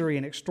usury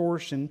and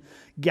extortion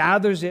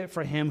gathers it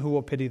for him who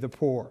will pity the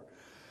poor.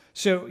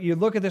 So you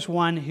look at this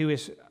one who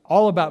is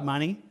all about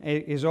money,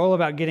 is all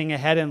about getting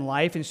ahead in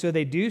life, and so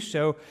they do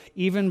so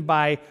even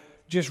by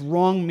just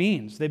wrong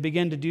means. They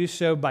begin to do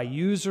so by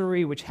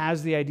usury, which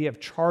has the idea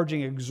of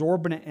charging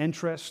exorbitant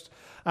interest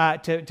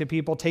to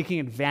people, taking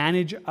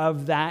advantage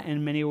of that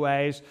in many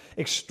ways,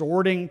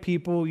 extorting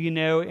people,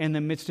 in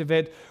the midst of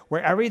it,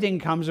 where everything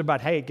comes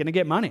about, hey, going to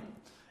get money.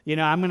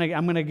 I'm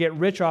gonna get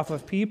rich off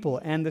of people.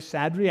 And the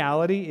sad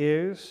reality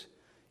is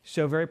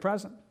so very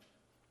present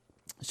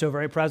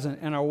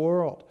in our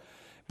world.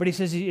 But he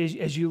says,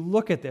 as you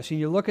look at this, and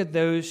you look at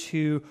those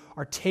who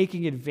are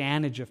taking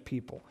advantage of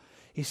people,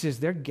 he says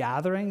they're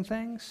gathering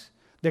things.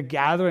 They're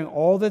gathering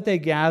all that they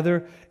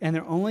gather, and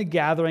they're only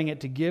gathering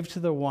it to give to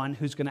the one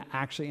who's going to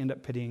actually end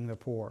up pitying the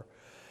poor.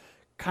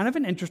 Kind of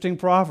an interesting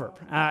proverb,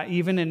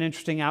 even an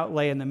interesting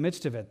outlay in the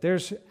midst of it.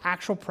 There's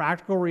actual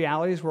practical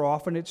realities where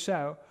often it's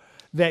so,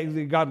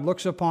 that God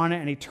looks upon it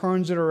and he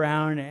turns it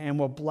around and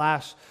will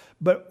bless.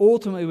 But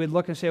ultimately we'd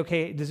look and say,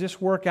 okay, does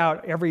this work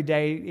out every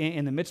day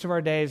in the midst of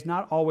our days?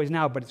 Not always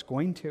now, but it's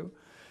going to.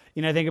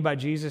 Think about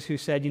Jesus who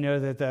said,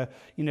 that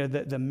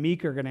the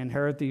meek are going to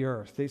inherit the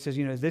earth. He says,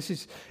 this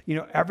is,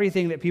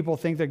 everything that people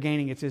think they're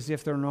gaining, it's as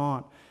if they're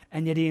not.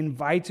 And yet he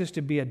invites us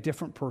to be a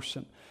different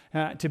person,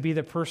 to be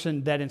the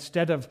person that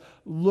instead of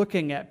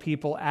looking at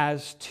people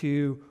as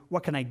to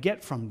what can I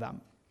get from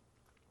them,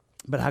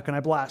 but how can I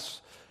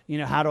bless?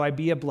 How do I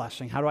be a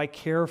blessing? How do I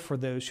care for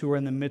those who are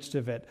in the midst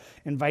of it?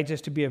 Invites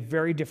us to be a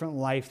very different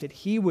life that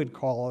he would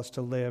call us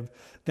to live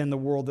than the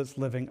world that's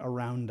living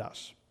around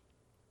us.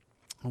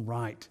 All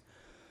right.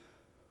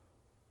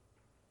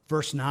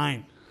 Verse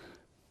 9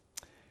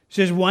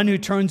 says, one who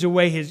turns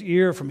away his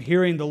ear from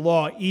hearing the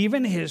law,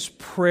 even his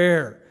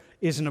prayer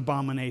is an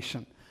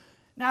abomination.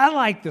 Now, I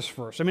like this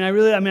verse.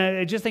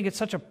 I just think it's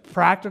such a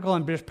practical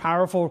and just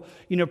powerful,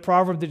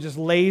 proverb that just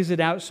lays it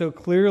out so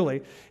clearly.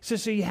 It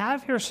says, so you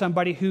have here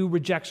somebody who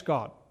rejects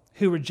God,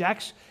 who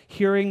rejects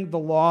hearing the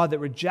law, that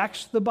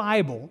rejects the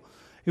Bible,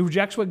 who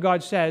rejects what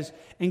God says.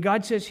 And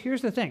God says,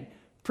 here's the thing.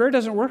 Prayer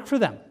doesn't work for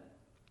them.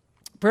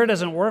 Prayer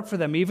doesn't work for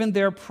them. Even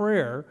their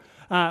prayer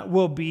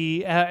will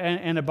be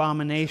an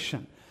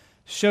abomination.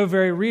 So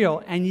very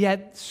real, and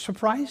yet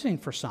surprising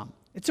for some.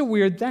 It's a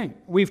weird thing.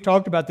 We've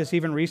talked about this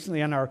even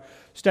recently on our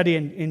study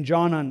in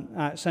John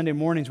on Sunday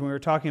mornings when we were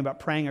talking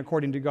about praying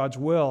according to God's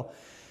will.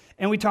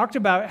 And we talked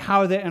about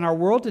how that in our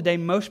world today,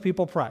 most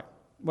people pray.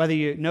 Whether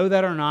you know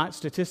that or not,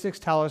 statistics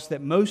tell us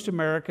that most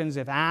Americans,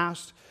 if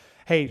asked,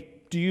 hey,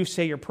 do you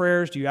say your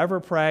prayers? Do you ever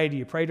pray? Do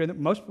you pray during the...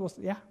 Most people,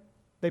 yeah,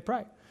 they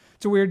pray.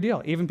 It's a weird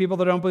deal. Even people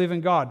that don't believe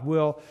in God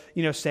will,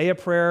 say a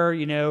prayer,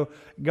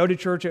 go to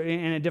church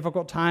in a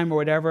difficult time or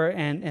whatever,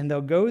 and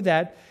they'll go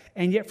that.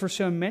 And yet for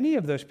so many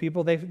of those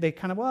people, they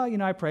kind of,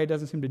 I pray, it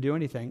doesn't seem to do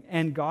anything.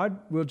 And God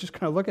will just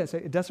kind of look at it and say,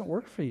 it doesn't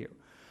work for you.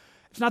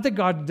 It's not that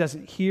God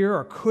doesn't hear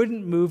or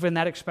couldn't move in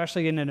that,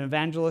 especially in an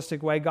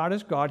evangelistic way. God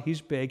is God.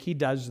 He's big. He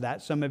does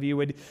that. Some of you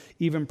would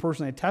even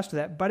personally attest to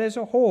that. But as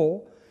a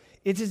whole,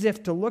 it's as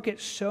if to look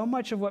at so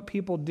much of what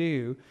people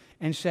do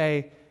and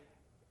say,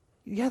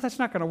 yeah, that's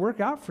not going to work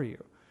out for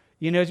you.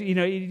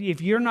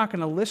 If you're not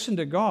going to listen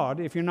to God,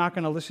 if you're not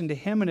going to listen to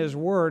Him and His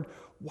Word,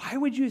 why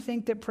would you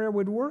think that prayer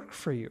would work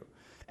for you?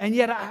 And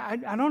yet,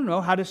 I don't know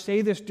how to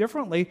say this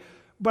differently,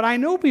 but I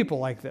know people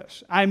like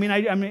this. I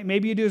mean,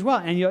 maybe you do as well.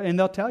 And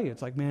they'll tell you,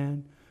 it's like,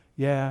 man,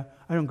 yeah,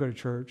 I don't go to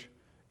church.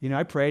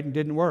 I prayed and it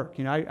didn't work.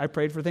 I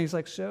prayed for things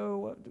like,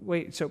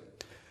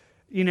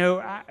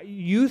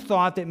 you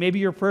thought that maybe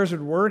your prayers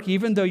would work,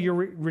 even though you're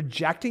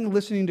rejecting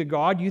listening to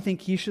God, you think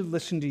He should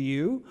listen to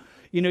you.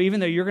 Even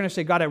though you're going to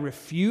say, God, I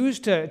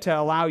refuse to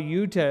allow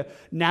you to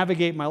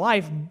navigate my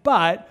life,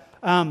 but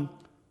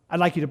I'd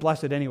like you to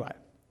bless it anyway.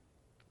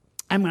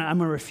 I'm going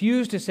to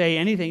refuse to say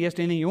yes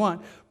to anything you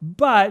want,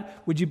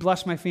 but would you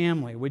bless my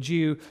family? Would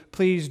you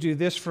please do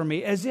this for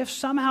me? As if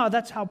somehow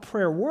that's how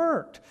prayer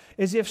worked.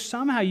 As if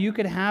somehow you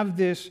could have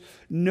this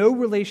no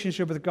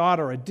relationship with God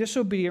or a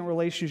disobedient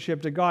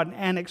relationship to God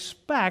and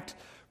expect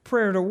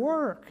prayer to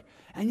work.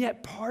 And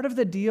yet part of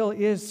the deal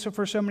is,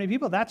 for so many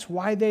people, that's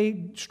why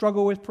they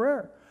struggle with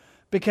prayer.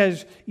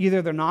 Because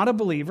either they're not a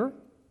believer,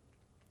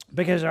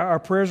 because our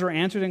prayers are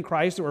answered in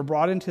Christ, that we're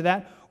brought into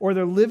that, or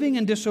they're living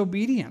in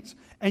disobedience.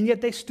 And yet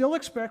they still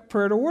expect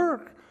prayer to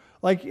work.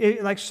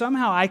 Like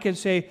somehow I could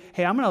say,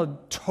 hey, I'm going to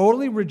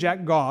totally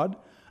reject God.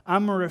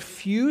 I'm going to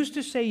refuse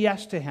to say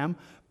yes to Him,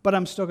 but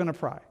I'm still going to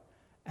pray.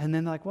 And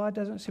then they're like, well, it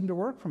doesn't seem to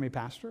work for me,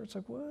 Pastor. It's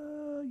like,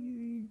 well,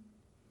 you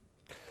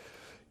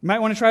might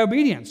want to try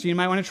obedience. You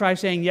might want to try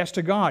saying yes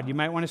to God. You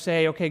might want to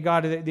say, okay,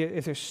 God,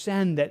 if there's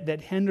sin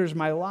that hinders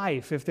my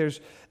life, if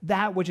there's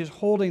that which is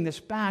holding this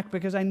back,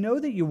 because I know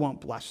that you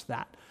won't bless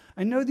that.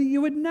 I know that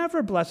you would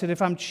never bless it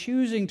if I'm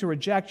choosing to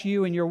reject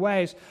you and your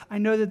ways. I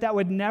know that that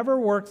would never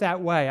work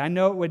that way. I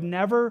know it would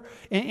never,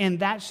 in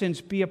that sense,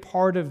 be a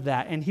part of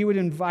that. And he would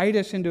invite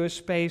us into a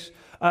space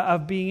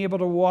of being able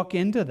to walk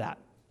into that,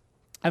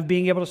 of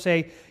being able to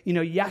say,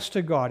 yes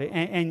to God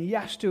and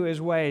yes to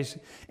his ways.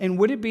 And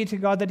would it be to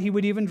God that he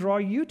would even draw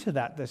you to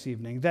that this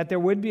evening? That there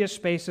would be a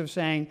space of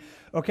saying,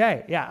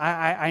 okay, yeah,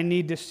 I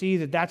need to see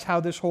that that's how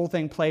this whole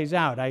thing plays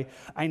out. I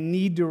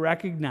need to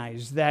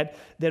recognize that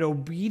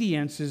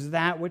obedience is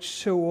that which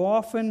so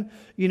often,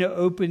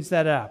 opens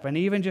that up. And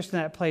even just in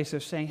that place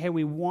of saying, hey,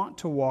 we want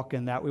to walk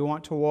in that. We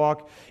want to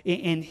walk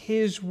in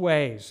his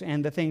ways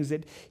and the things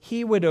that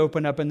he would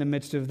open up in the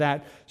midst of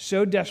that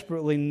so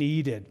desperately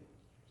needed.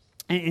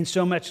 And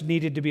so much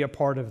needed to be a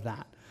part of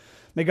that.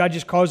 May God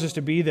just cause us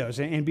to be those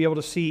and be able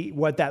to see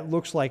what that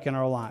looks like in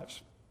our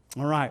lives.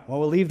 All right, well,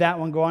 we'll leave that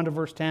one, go on to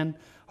verse 10.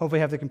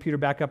 Hopefully have the computer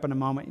back up in a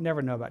moment. You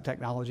never know about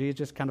technology. It's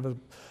just kind of a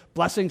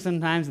blessing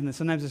sometimes, and then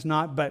sometimes it's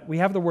not. But we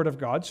have the Word of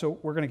God, so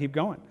we're going to keep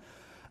going.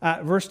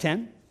 Verse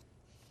 10,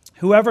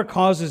 whoever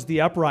causes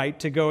the upright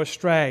to go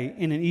astray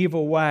in an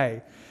evil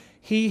way,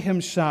 he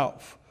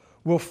himself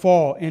will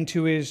fall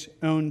into his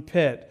own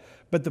pit,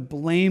 but the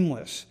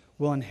blameless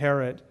will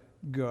inherit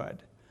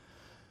good.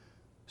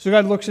 So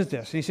God looks at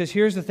this and he says,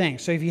 here's the thing.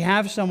 So if you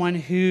have someone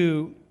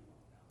who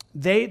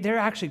they're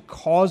actually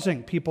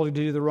causing people to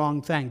do the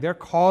wrong thing. They're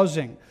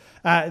causing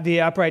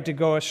the upright to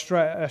go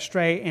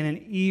astray in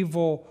an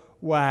evil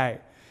way.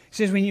 He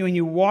says when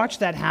you watch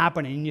that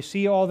happen and you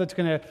see all that's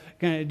going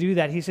to do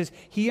that, he says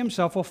he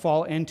himself will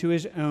fall into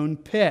his own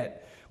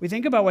pit. We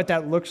think about what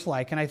that looks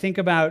like, and I think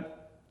about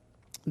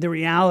the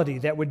reality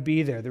that would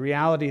be there, the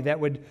reality that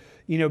would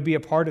be a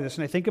part of this.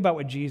 And I think about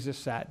what Jesus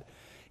said.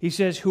 He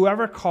says,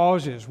 whoever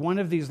causes one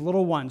of these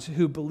little ones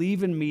who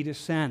believe in me to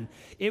sin,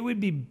 it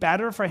would be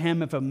better for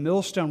him if a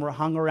millstone were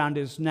hung around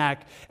his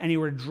neck and he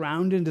were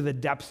drowned into the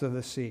depths of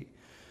the sea.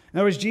 In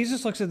other words,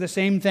 Jesus looks at the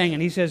same thing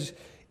and he says,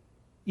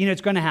 it's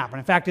going to happen.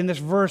 In fact, in this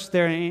verse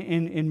there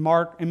in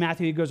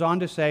Matthew, he goes on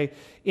to say,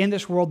 in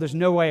this world, there's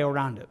no way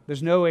around it.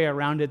 There's no way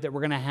around it that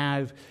we're going to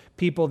have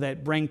people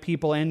that bring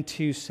people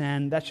into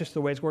sin. That's just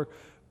the way it's worked.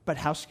 But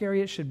how scary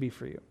it should be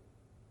for you.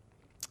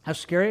 How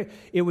scary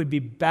it would be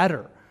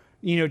better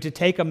to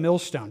take a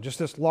millstone, just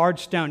this large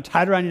stone,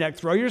 tied around your neck,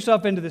 throw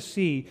yourself into the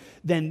sea,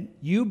 then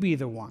you be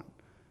the one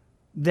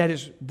that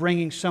is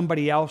bringing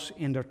somebody else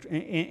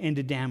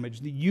into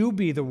damage. You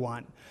be the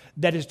one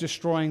that is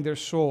destroying their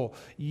soul.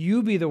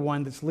 You be the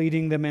one that's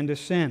leading them into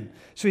sin.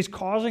 So he's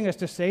causing us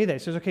to say that. He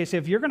says, okay, so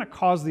if you're going to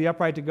cause the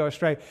upright to go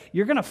astray,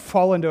 you're going to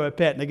fall into a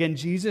pit. And again,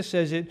 Jesus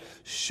says it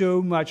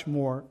so much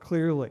more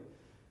clearly.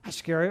 How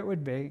scary it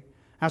would be.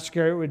 How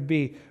scary it would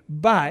be.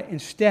 But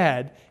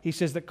instead, he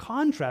says the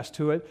contrast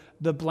to it,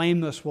 the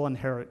blameless will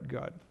inherit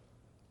good.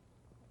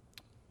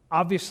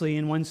 Obviously,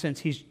 in one sense,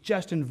 he's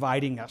just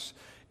inviting us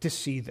to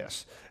see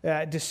this,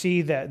 to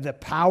see the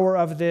power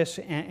of this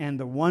and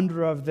the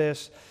wonder of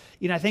this.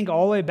 I think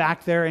all the way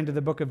back there into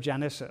the book of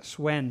Genesis,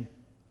 when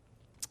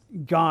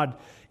God,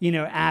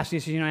 asked, he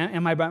says,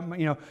 am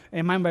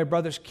I my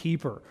brother's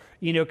keeper?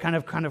 Kind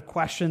of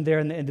question there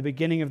in the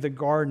beginning of the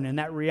garden, and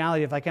that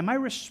reality of am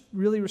I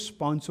really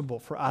responsible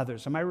for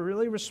others? Am I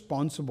really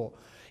responsible,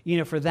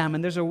 for them?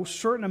 And there's a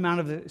certain amount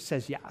of it that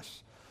says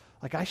yes.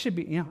 I should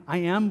be, I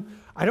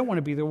am. I don't want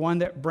to be the one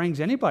that brings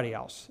anybody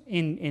else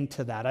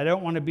into that. I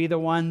don't want to be the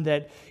one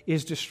that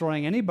is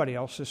destroying anybody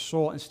else's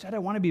soul. Instead, I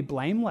want to be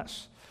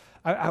blameless.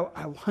 I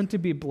want to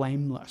be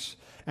blameless,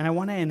 and I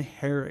want to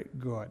inherit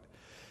good.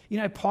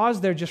 I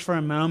pause there just for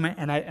a moment,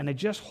 and I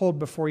just hold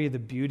before you the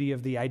beauty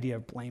of the idea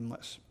of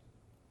blameless.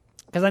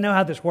 Because I know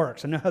how this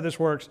works.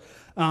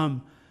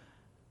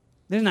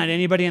 There's not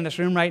anybody in this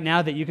room right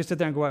now that you can sit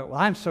there and go, well,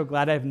 I'm so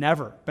glad I've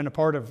never been a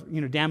part of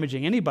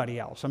damaging anybody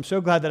else. I'm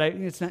so glad that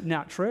it's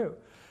not true.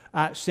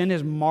 Sin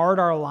has marred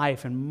our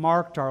life and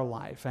marked our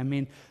life. I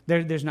mean,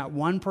 there's not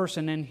one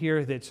person in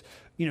here that's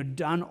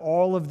done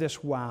all of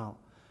this well.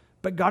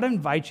 But God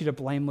invites you to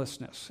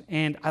blamelessness.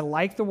 And I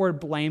like the word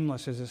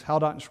blameless as is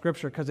held out in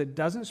Scripture because it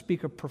doesn't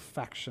speak of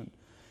perfection.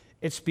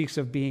 It speaks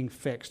of being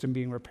fixed and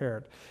being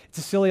repaired. It's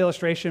a silly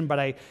illustration, but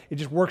it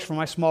just works for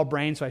my small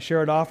brain, so I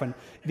share it often.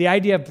 The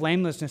idea of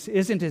blamelessness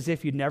isn't as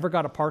if you never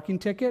got a parking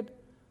ticket.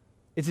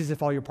 It's as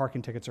if all your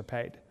parking tickets are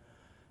paid.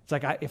 It's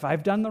like if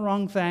I've done the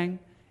wrong thing,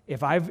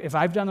 if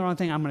I've done the wrong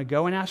thing, I'm going to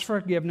go and ask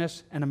for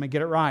forgiveness, and I'm going to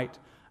get it right.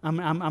 I'm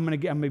going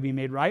to be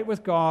made right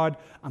with God.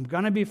 I'm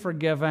going to be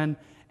forgiven.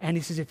 And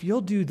he says, if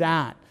you'll do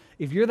that,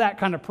 if you're that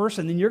kind of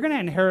person, then you're going to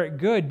inherit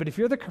good. But if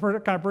you're the kind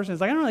of person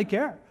that's I don't really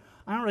care.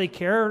 I don't really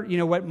care,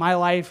 what my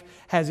life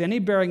has any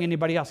bearing on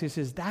anybody else. He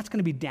says, that's going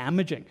to be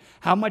damaging.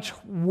 How much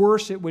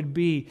worse it would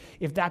be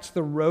if that's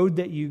the road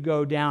that you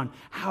go down.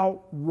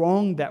 How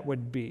wrong that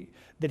would be.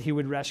 that he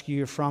would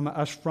rescue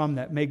us from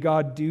that. May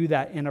God do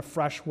that in a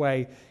fresh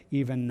way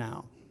even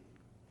now.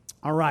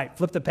 All right,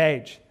 flip the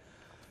page.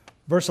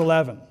 Verse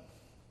 11.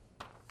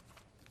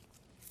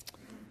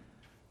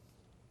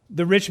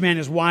 The rich man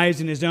is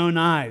wise in his own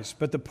eyes,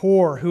 but the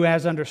poor who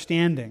has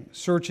understanding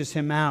searches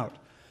him out.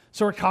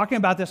 So we're talking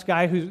about this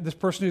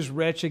person who's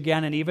rich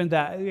again, and even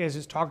that, as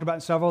it's talked about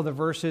in several of the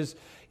verses,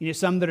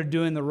 some that are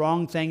doing the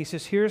wrong thing. He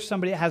says, here's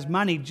somebody that has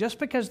money. Just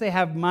because they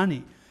have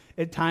money,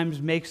 at times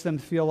makes them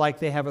feel like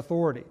they have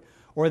authority,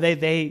 or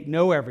they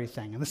know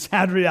everything. And the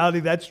sad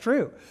reality, that's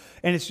true.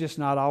 And it's just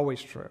not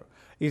always true.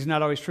 It's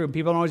not always true.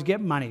 People don't always get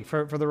money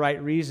for the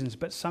right reasons,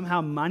 but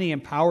somehow money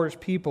empowers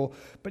people.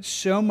 But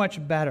so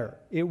much better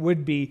it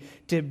would be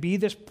to be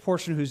this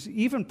person who's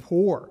even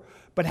poor,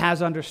 but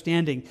has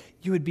understanding.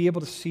 You would be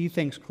able to see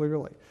things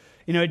clearly.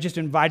 It just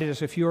invited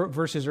us a few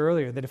verses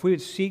earlier that if we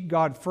would seek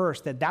God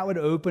first, that would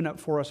open up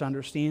for us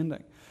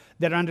understanding.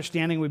 That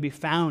understanding would be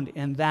found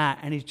in that.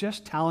 And he's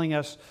just telling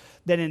us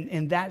that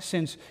in that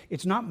sense,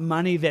 it's not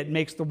money that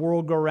makes the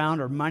world go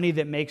round or money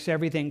that makes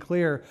everything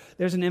clear.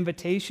 There's an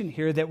invitation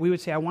here that we would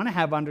say, I want to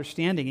have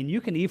understanding. And you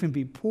can even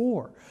be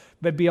poor,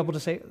 but be able to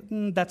say,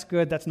 that's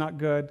good, that's not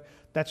good,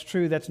 that's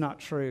true, that's not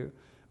true.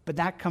 But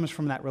that comes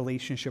from that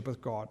relationship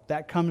with God.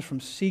 That comes from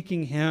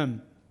seeking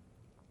him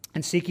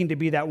and seeking to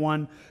be that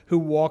one who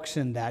walks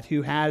in that,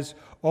 who has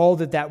all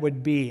that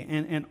would be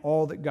and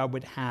all that God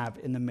would have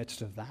in the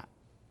midst of that.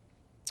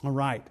 All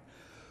right.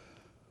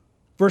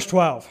 Verse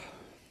 12.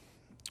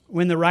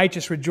 When the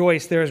righteous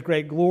rejoice, there is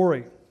great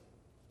glory.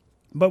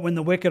 But when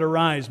the wicked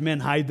arise, men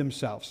hide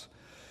themselves.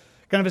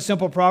 Kind of a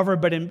simple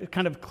proverb, but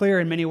kind of clear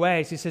in many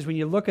ways. He says, when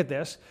you look at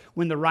this,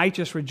 when the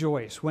righteous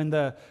rejoice, when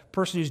the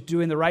person who's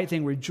doing the right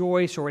thing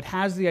rejoice, or it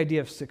has the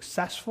idea of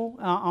successful,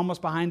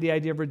 almost behind the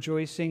idea of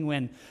rejoicing,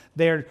 when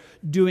they're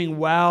doing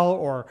well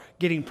or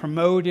getting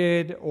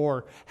promoted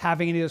or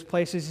having any of those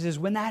places, he says,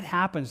 when that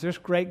happens, there's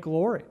great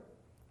glory.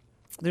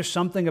 There's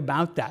something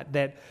about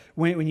that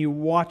when you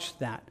watch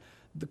that.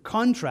 The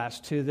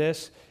contrast to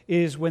this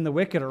is when the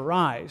wicked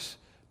arise,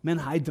 men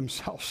hide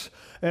themselves.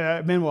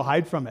 Men will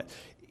hide from it.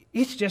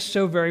 It's just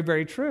so very,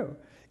 very true.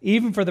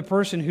 Even for the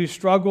person who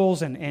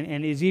struggles and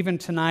is even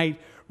tonight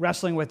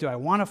wrestling with, do I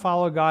want to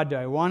follow God? Do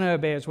I want to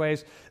obey his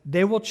ways?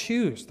 They will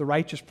choose the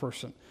righteous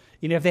person.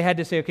 If they had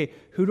to say, okay,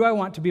 who do I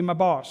want to be my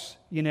boss?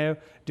 Do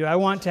I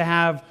want to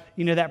have,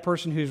 that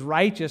person who's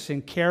righteous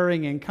and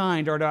caring and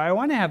kind, or do I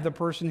want to have the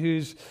person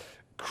who's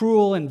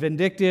cruel and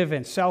vindictive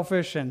and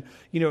selfish and,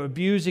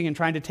 abusing and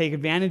trying to take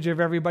advantage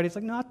of everybody? It's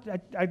like, no,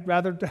 I'd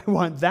rather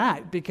want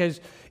that, because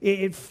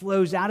it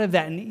flows out of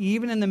that. And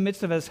even in the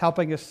midst of us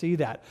helping us see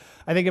that,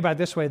 I think about it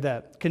this way,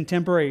 the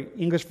contemporary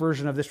English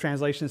version of this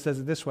translation says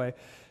it this way. It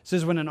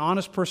says, when an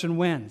honest person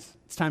wins,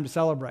 it's time to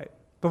celebrate.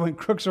 But when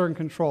crooks are in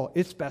control,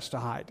 it's best to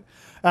hide.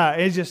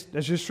 It's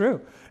just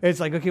true.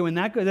 It's like, okay, when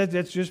that goes,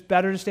 that's just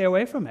better to stay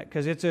away from it,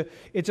 because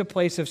it's a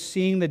place of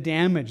seeing the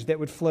damage that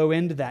would flow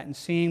into that, and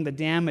seeing the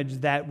damage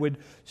that would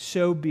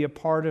so be a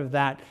part of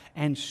that,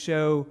 and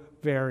so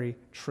very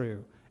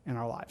true in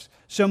our lives.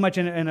 So much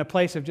in a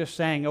place of just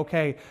saying,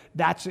 okay,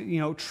 that's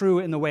true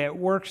in the way it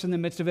works in the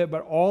midst of it,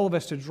 but all of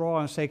us to draw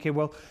and say, okay,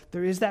 well,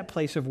 there is that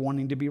place of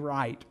wanting to be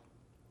right.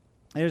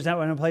 There's that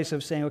one in a place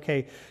of saying,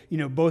 okay,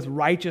 both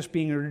righteous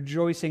being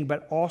rejoicing,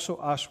 but also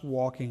us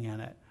walking in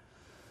it.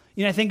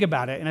 I think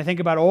about it, and I think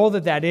about all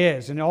that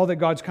is, and all that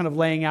God's kind of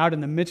laying out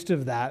in the midst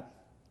of that.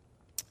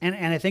 And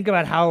I think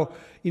about how,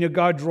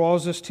 God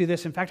draws us to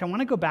this. In fact, I want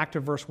to go back to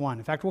verse 1.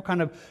 In fact, we'll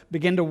kind of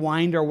begin to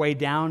wind our way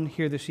down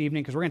here this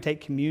evening, because we're going to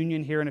take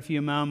communion here in a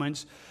few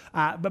moments.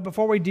 But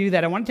before we do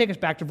that, I want to take us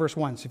back to verse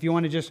 1. So if you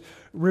want to just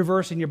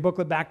reverse in your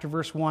booklet back to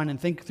verse 1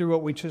 and think through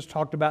what we just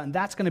talked about, and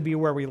that's going to be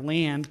where we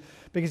land,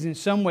 because in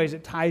some ways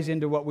it ties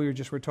into what we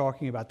were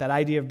talking about, that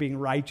idea of being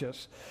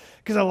righteous.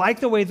 Because I like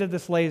the way that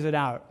this lays it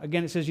out.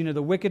 Again, it says,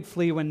 the wicked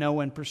flee when no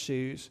one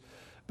pursues,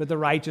 but the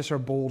righteous are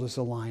bold as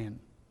a lion.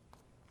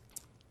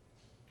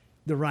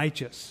 The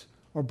righteous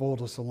are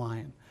bold as a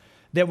lion.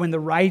 That when the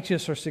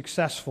righteous are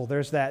successful,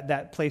 there's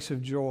that place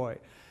of joy.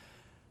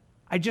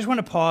 I just want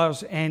to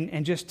pause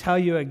and just tell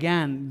you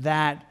again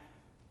that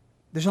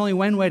there's only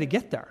one way to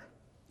get there.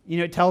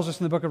 It tells us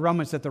in the book of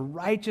Romans that the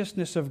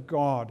righteousness of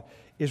God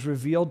is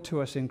revealed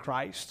to us in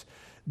Christ.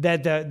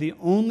 That the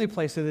only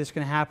place that this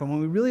can happen, when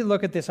we really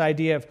look at this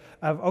idea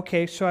of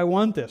okay, so I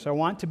want this. I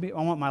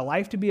want my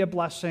life to be a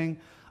blessing.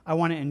 I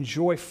want to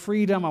enjoy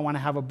freedom. I want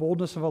to have a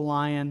boldness of a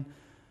lion.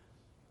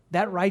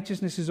 That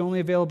righteousness is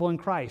only available in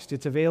Christ.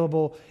 It's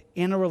available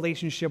in a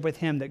relationship with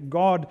him, that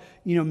God,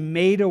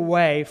 made a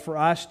way for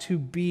us to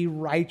be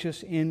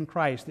righteous in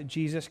Christ, that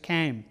Jesus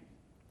came,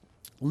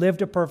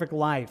 lived a perfect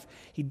life.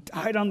 He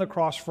died on the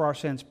cross for our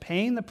sins,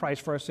 paying the price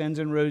for our sins,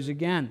 and rose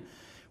again.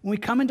 When we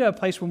come into a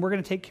place when we're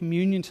going to take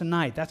communion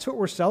tonight, that's what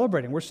we're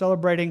celebrating. We're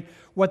celebrating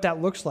what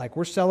that looks like.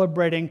 We're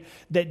celebrating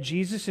that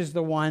Jesus is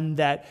the one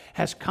that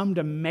has come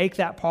to make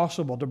that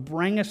possible, to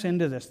bring us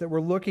into this, that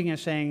we're looking and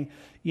saying,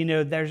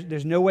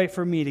 there's no way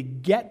for me to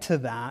get to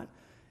that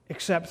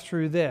except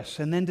through this.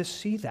 And then to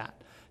see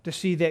that, to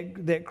see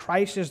that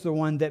Christ is the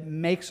one that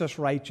makes us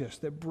righteous,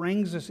 that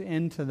brings us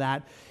into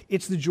that.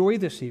 It's the joy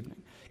this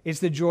evening. It's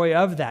the joy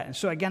of that. And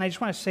so again, I just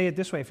want to say it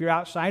this way. If you're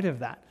outside of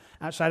that,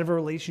 outside of a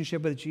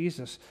relationship with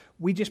Jesus,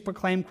 we just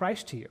proclaim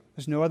Christ to you.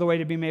 There's no other way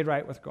to be made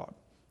right with God.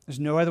 There's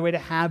no other way to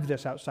have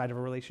this outside of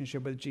a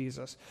relationship with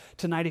Jesus.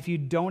 Tonight, if you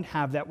don't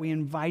have that, we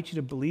invite you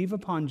to believe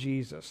upon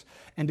Jesus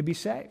and to be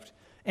saved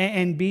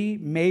and be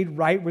made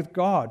right with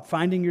God,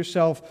 finding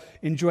yourself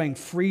enjoying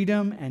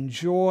freedom and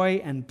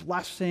joy and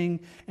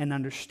blessing and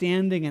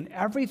understanding and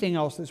everything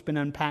else that's been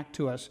unpacked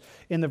to us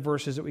in the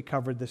verses that we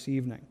covered this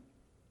evening.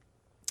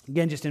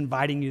 Again, just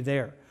inviting you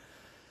there.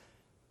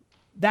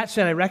 That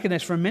said, I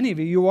recognize for many of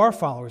you, you are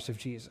followers of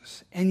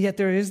Jesus. And yet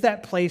there is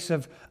that place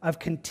of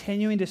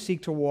continuing to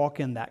seek to walk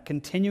in that,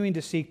 continuing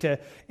to seek to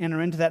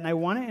enter into that. And I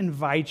want to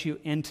invite you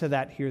into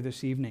that here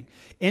this evening,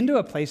 into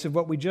a place of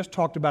what we just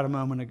talked about a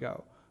moment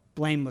ago,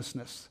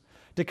 blamelessness.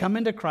 To come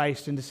into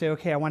Christ and to say,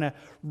 okay, I want to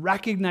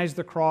recognize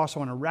the cross. I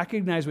want to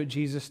recognize what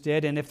Jesus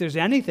did. And if there's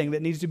anything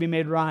that needs to be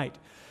made right,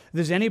 if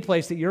there's any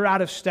place that you're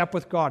out of step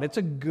with God, it's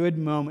a good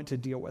moment to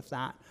deal with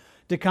that.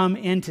 To come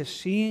into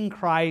seeing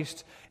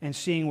Christ and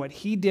seeing what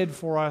he did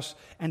for us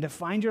and to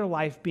find your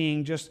life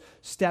being just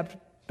stepped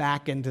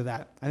back into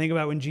that. I think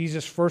about when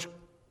Jesus first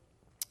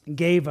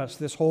gave us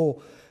this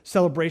whole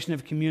celebration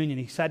of communion.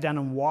 He sat down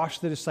and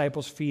washed the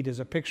disciples' feet as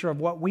a picture of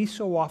what we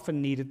so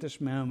often need at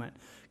this moment.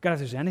 God, if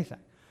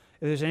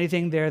there's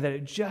anything there that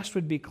it just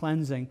would be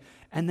cleansing,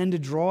 and then to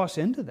draw us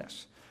into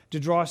this. To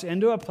draw us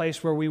into a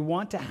place where we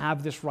want to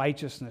have this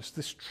righteousness,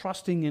 this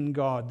trusting in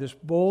God, this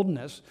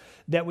boldness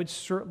that would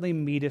certainly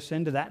meet us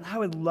into that. And I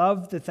would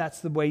love that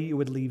that's the way you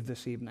would leave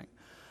this evening.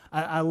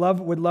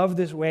 Would love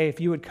this way if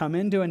you would come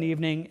into an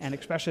evening, and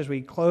especially as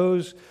we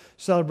close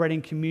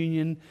celebrating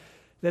communion,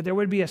 that there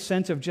would be a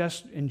sense of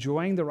just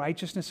enjoying the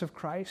righteousness of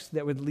Christ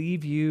that would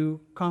leave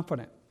you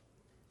confident.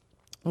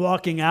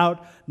 Walking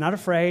out, not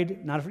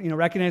afraid,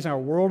 recognizing our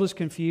world is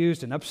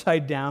confused and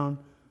upside down,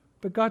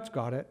 but God's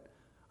got it.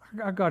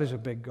 Our God is a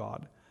big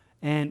God,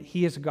 and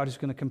he is a God who's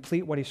going to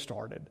complete what he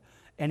started,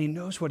 and he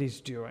knows what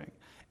he's doing.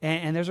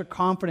 And there's a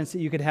confidence that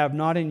you could have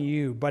not in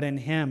you, but in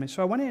him. And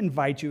so I want to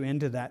invite you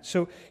into that.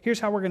 So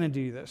here's how we're going to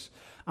do this.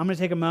 I'm going to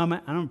take a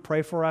moment. I'm going to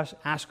pray for us,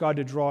 ask God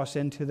to draw us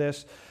into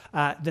this.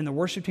 Then the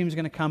worship team is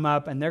going to come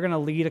up, and they're going to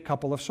lead a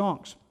couple of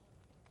songs.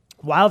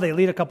 While they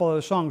lead a couple of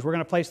those songs, we're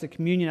going to place the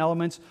communion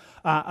elements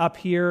up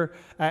here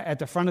at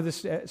the front of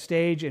the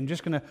stage, and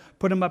just going to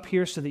put them up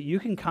here so that you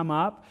can come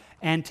up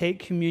and take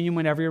communion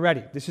whenever you're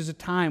ready. This is a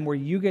time where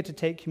you get to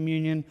take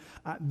communion,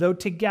 though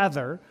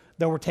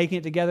we're taking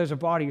it together as a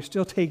body, you're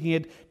still taking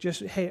it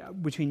just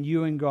between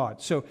you and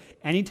God. So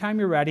anytime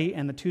you're ready,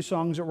 and the two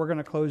songs that we're going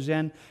to close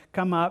in,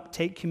 come up,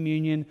 take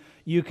communion.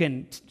 You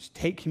can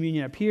take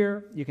communion up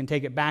here. You can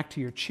take it back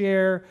to your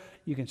chair.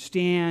 You can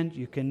stand,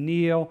 you can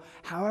kneel.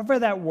 However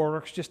that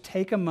works, just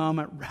take a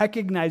moment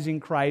recognizing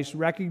Christ,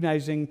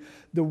 recognizing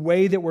the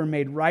way that we're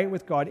made right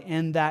with God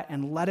in that,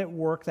 and let it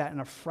work that in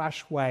a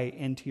fresh way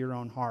into your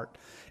own heart.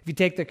 If you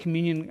take the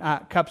communion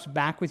cups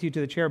back with you to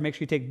the chair, make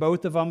sure you take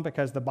both of them,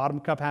 because the bottom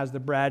cup has the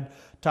bread,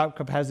 top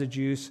cup has the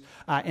juice.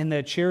 In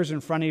the chairs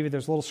in front of you,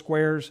 there's little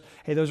squares.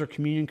 Hey, those are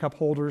communion cup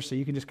holders, so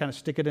you can just kind of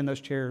stick it in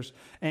those chairs,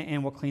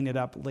 and we'll clean it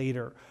up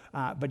later.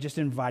 But just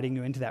inviting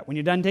you into that. When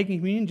you're done taking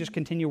communion, just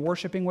continue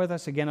worshiping with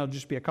us. Again, it'll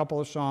just be a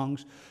couple of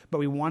songs, but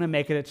we want to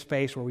make it a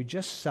space where we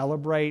just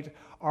celebrate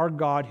our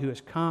God who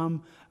has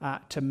come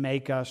to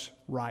make us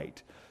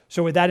right.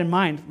 So with that in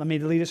mind, let me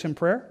lead us in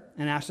prayer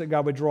and ask that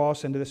God would draw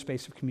us into the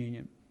space of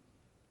communion.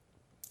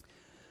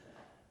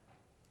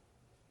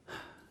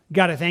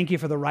 God, I thank you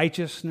for the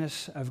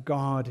righteousness of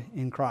God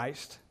in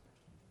Christ.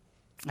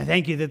 I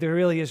thank you that there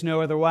really is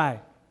no other way.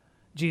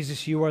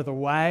 Jesus, you are the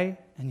way,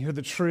 and you're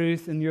the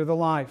truth, and you're the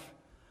life.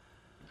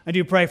 I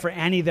do pray for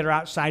any that are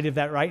outside of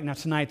that right now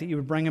tonight, that you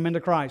would bring them into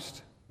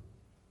Christ.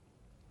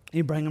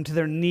 You bring them to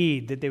their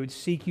need, that they would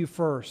seek you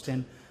first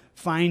and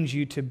find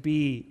you to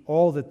be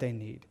all that they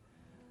need.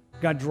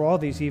 God, draw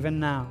these even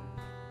now.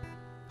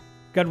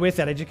 God, with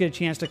that, I just get a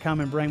chance to come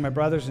and bring my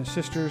brothers and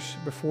sisters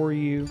before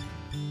you,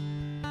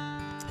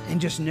 and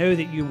just know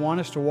that you want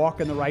us to walk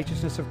in the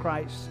righteousness of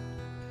Christ,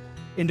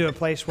 into a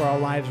place where our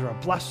lives are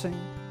a blessing,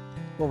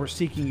 where we're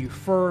seeking you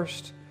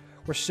first,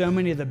 where so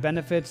many of the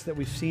benefits that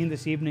we've seen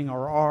this evening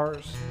are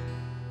ours,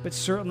 but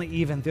certainly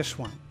even this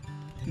one,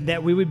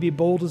 that we would be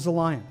bold as a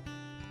lion,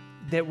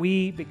 that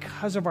we,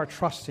 because of our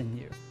trust in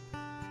you,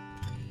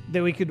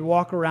 that we could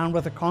walk around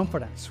with a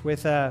confidence,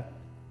 with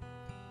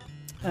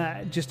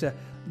just a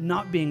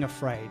not being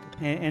afraid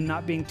and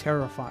not being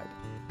terrified.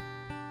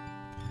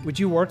 Would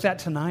you work that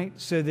tonight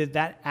so that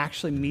that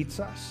actually meets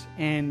us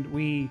and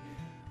we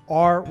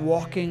are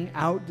walking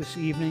out this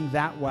evening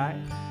that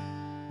way?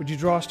 Would you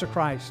draw us to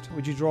Christ?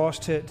 Would you draw us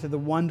to the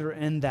wonder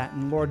in that?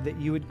 And Lord, that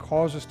you would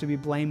cause us to be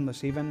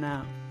blameless even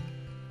now.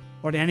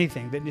 Lord,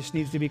 anything that just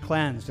needs to be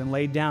cleansed and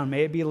laid down,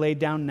 may it be laid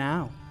down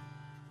now.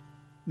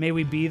 May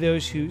we be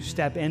those who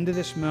step into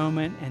this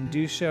moment and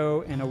do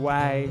so in a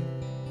way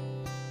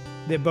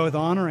that both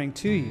honoring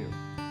to you,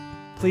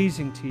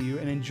 pleasing to you,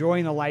 and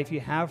enjoying the life you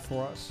have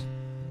for us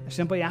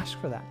simply ask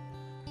for that.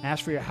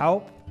 Ask for your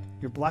help,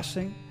 your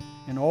blessing,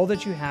 and all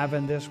that you have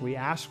in this. We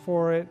ask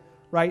for it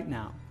right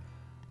now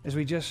as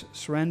we just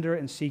surrender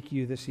and seek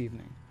you this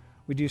evening.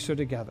 We do so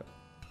together.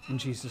 In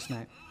Jesus' name.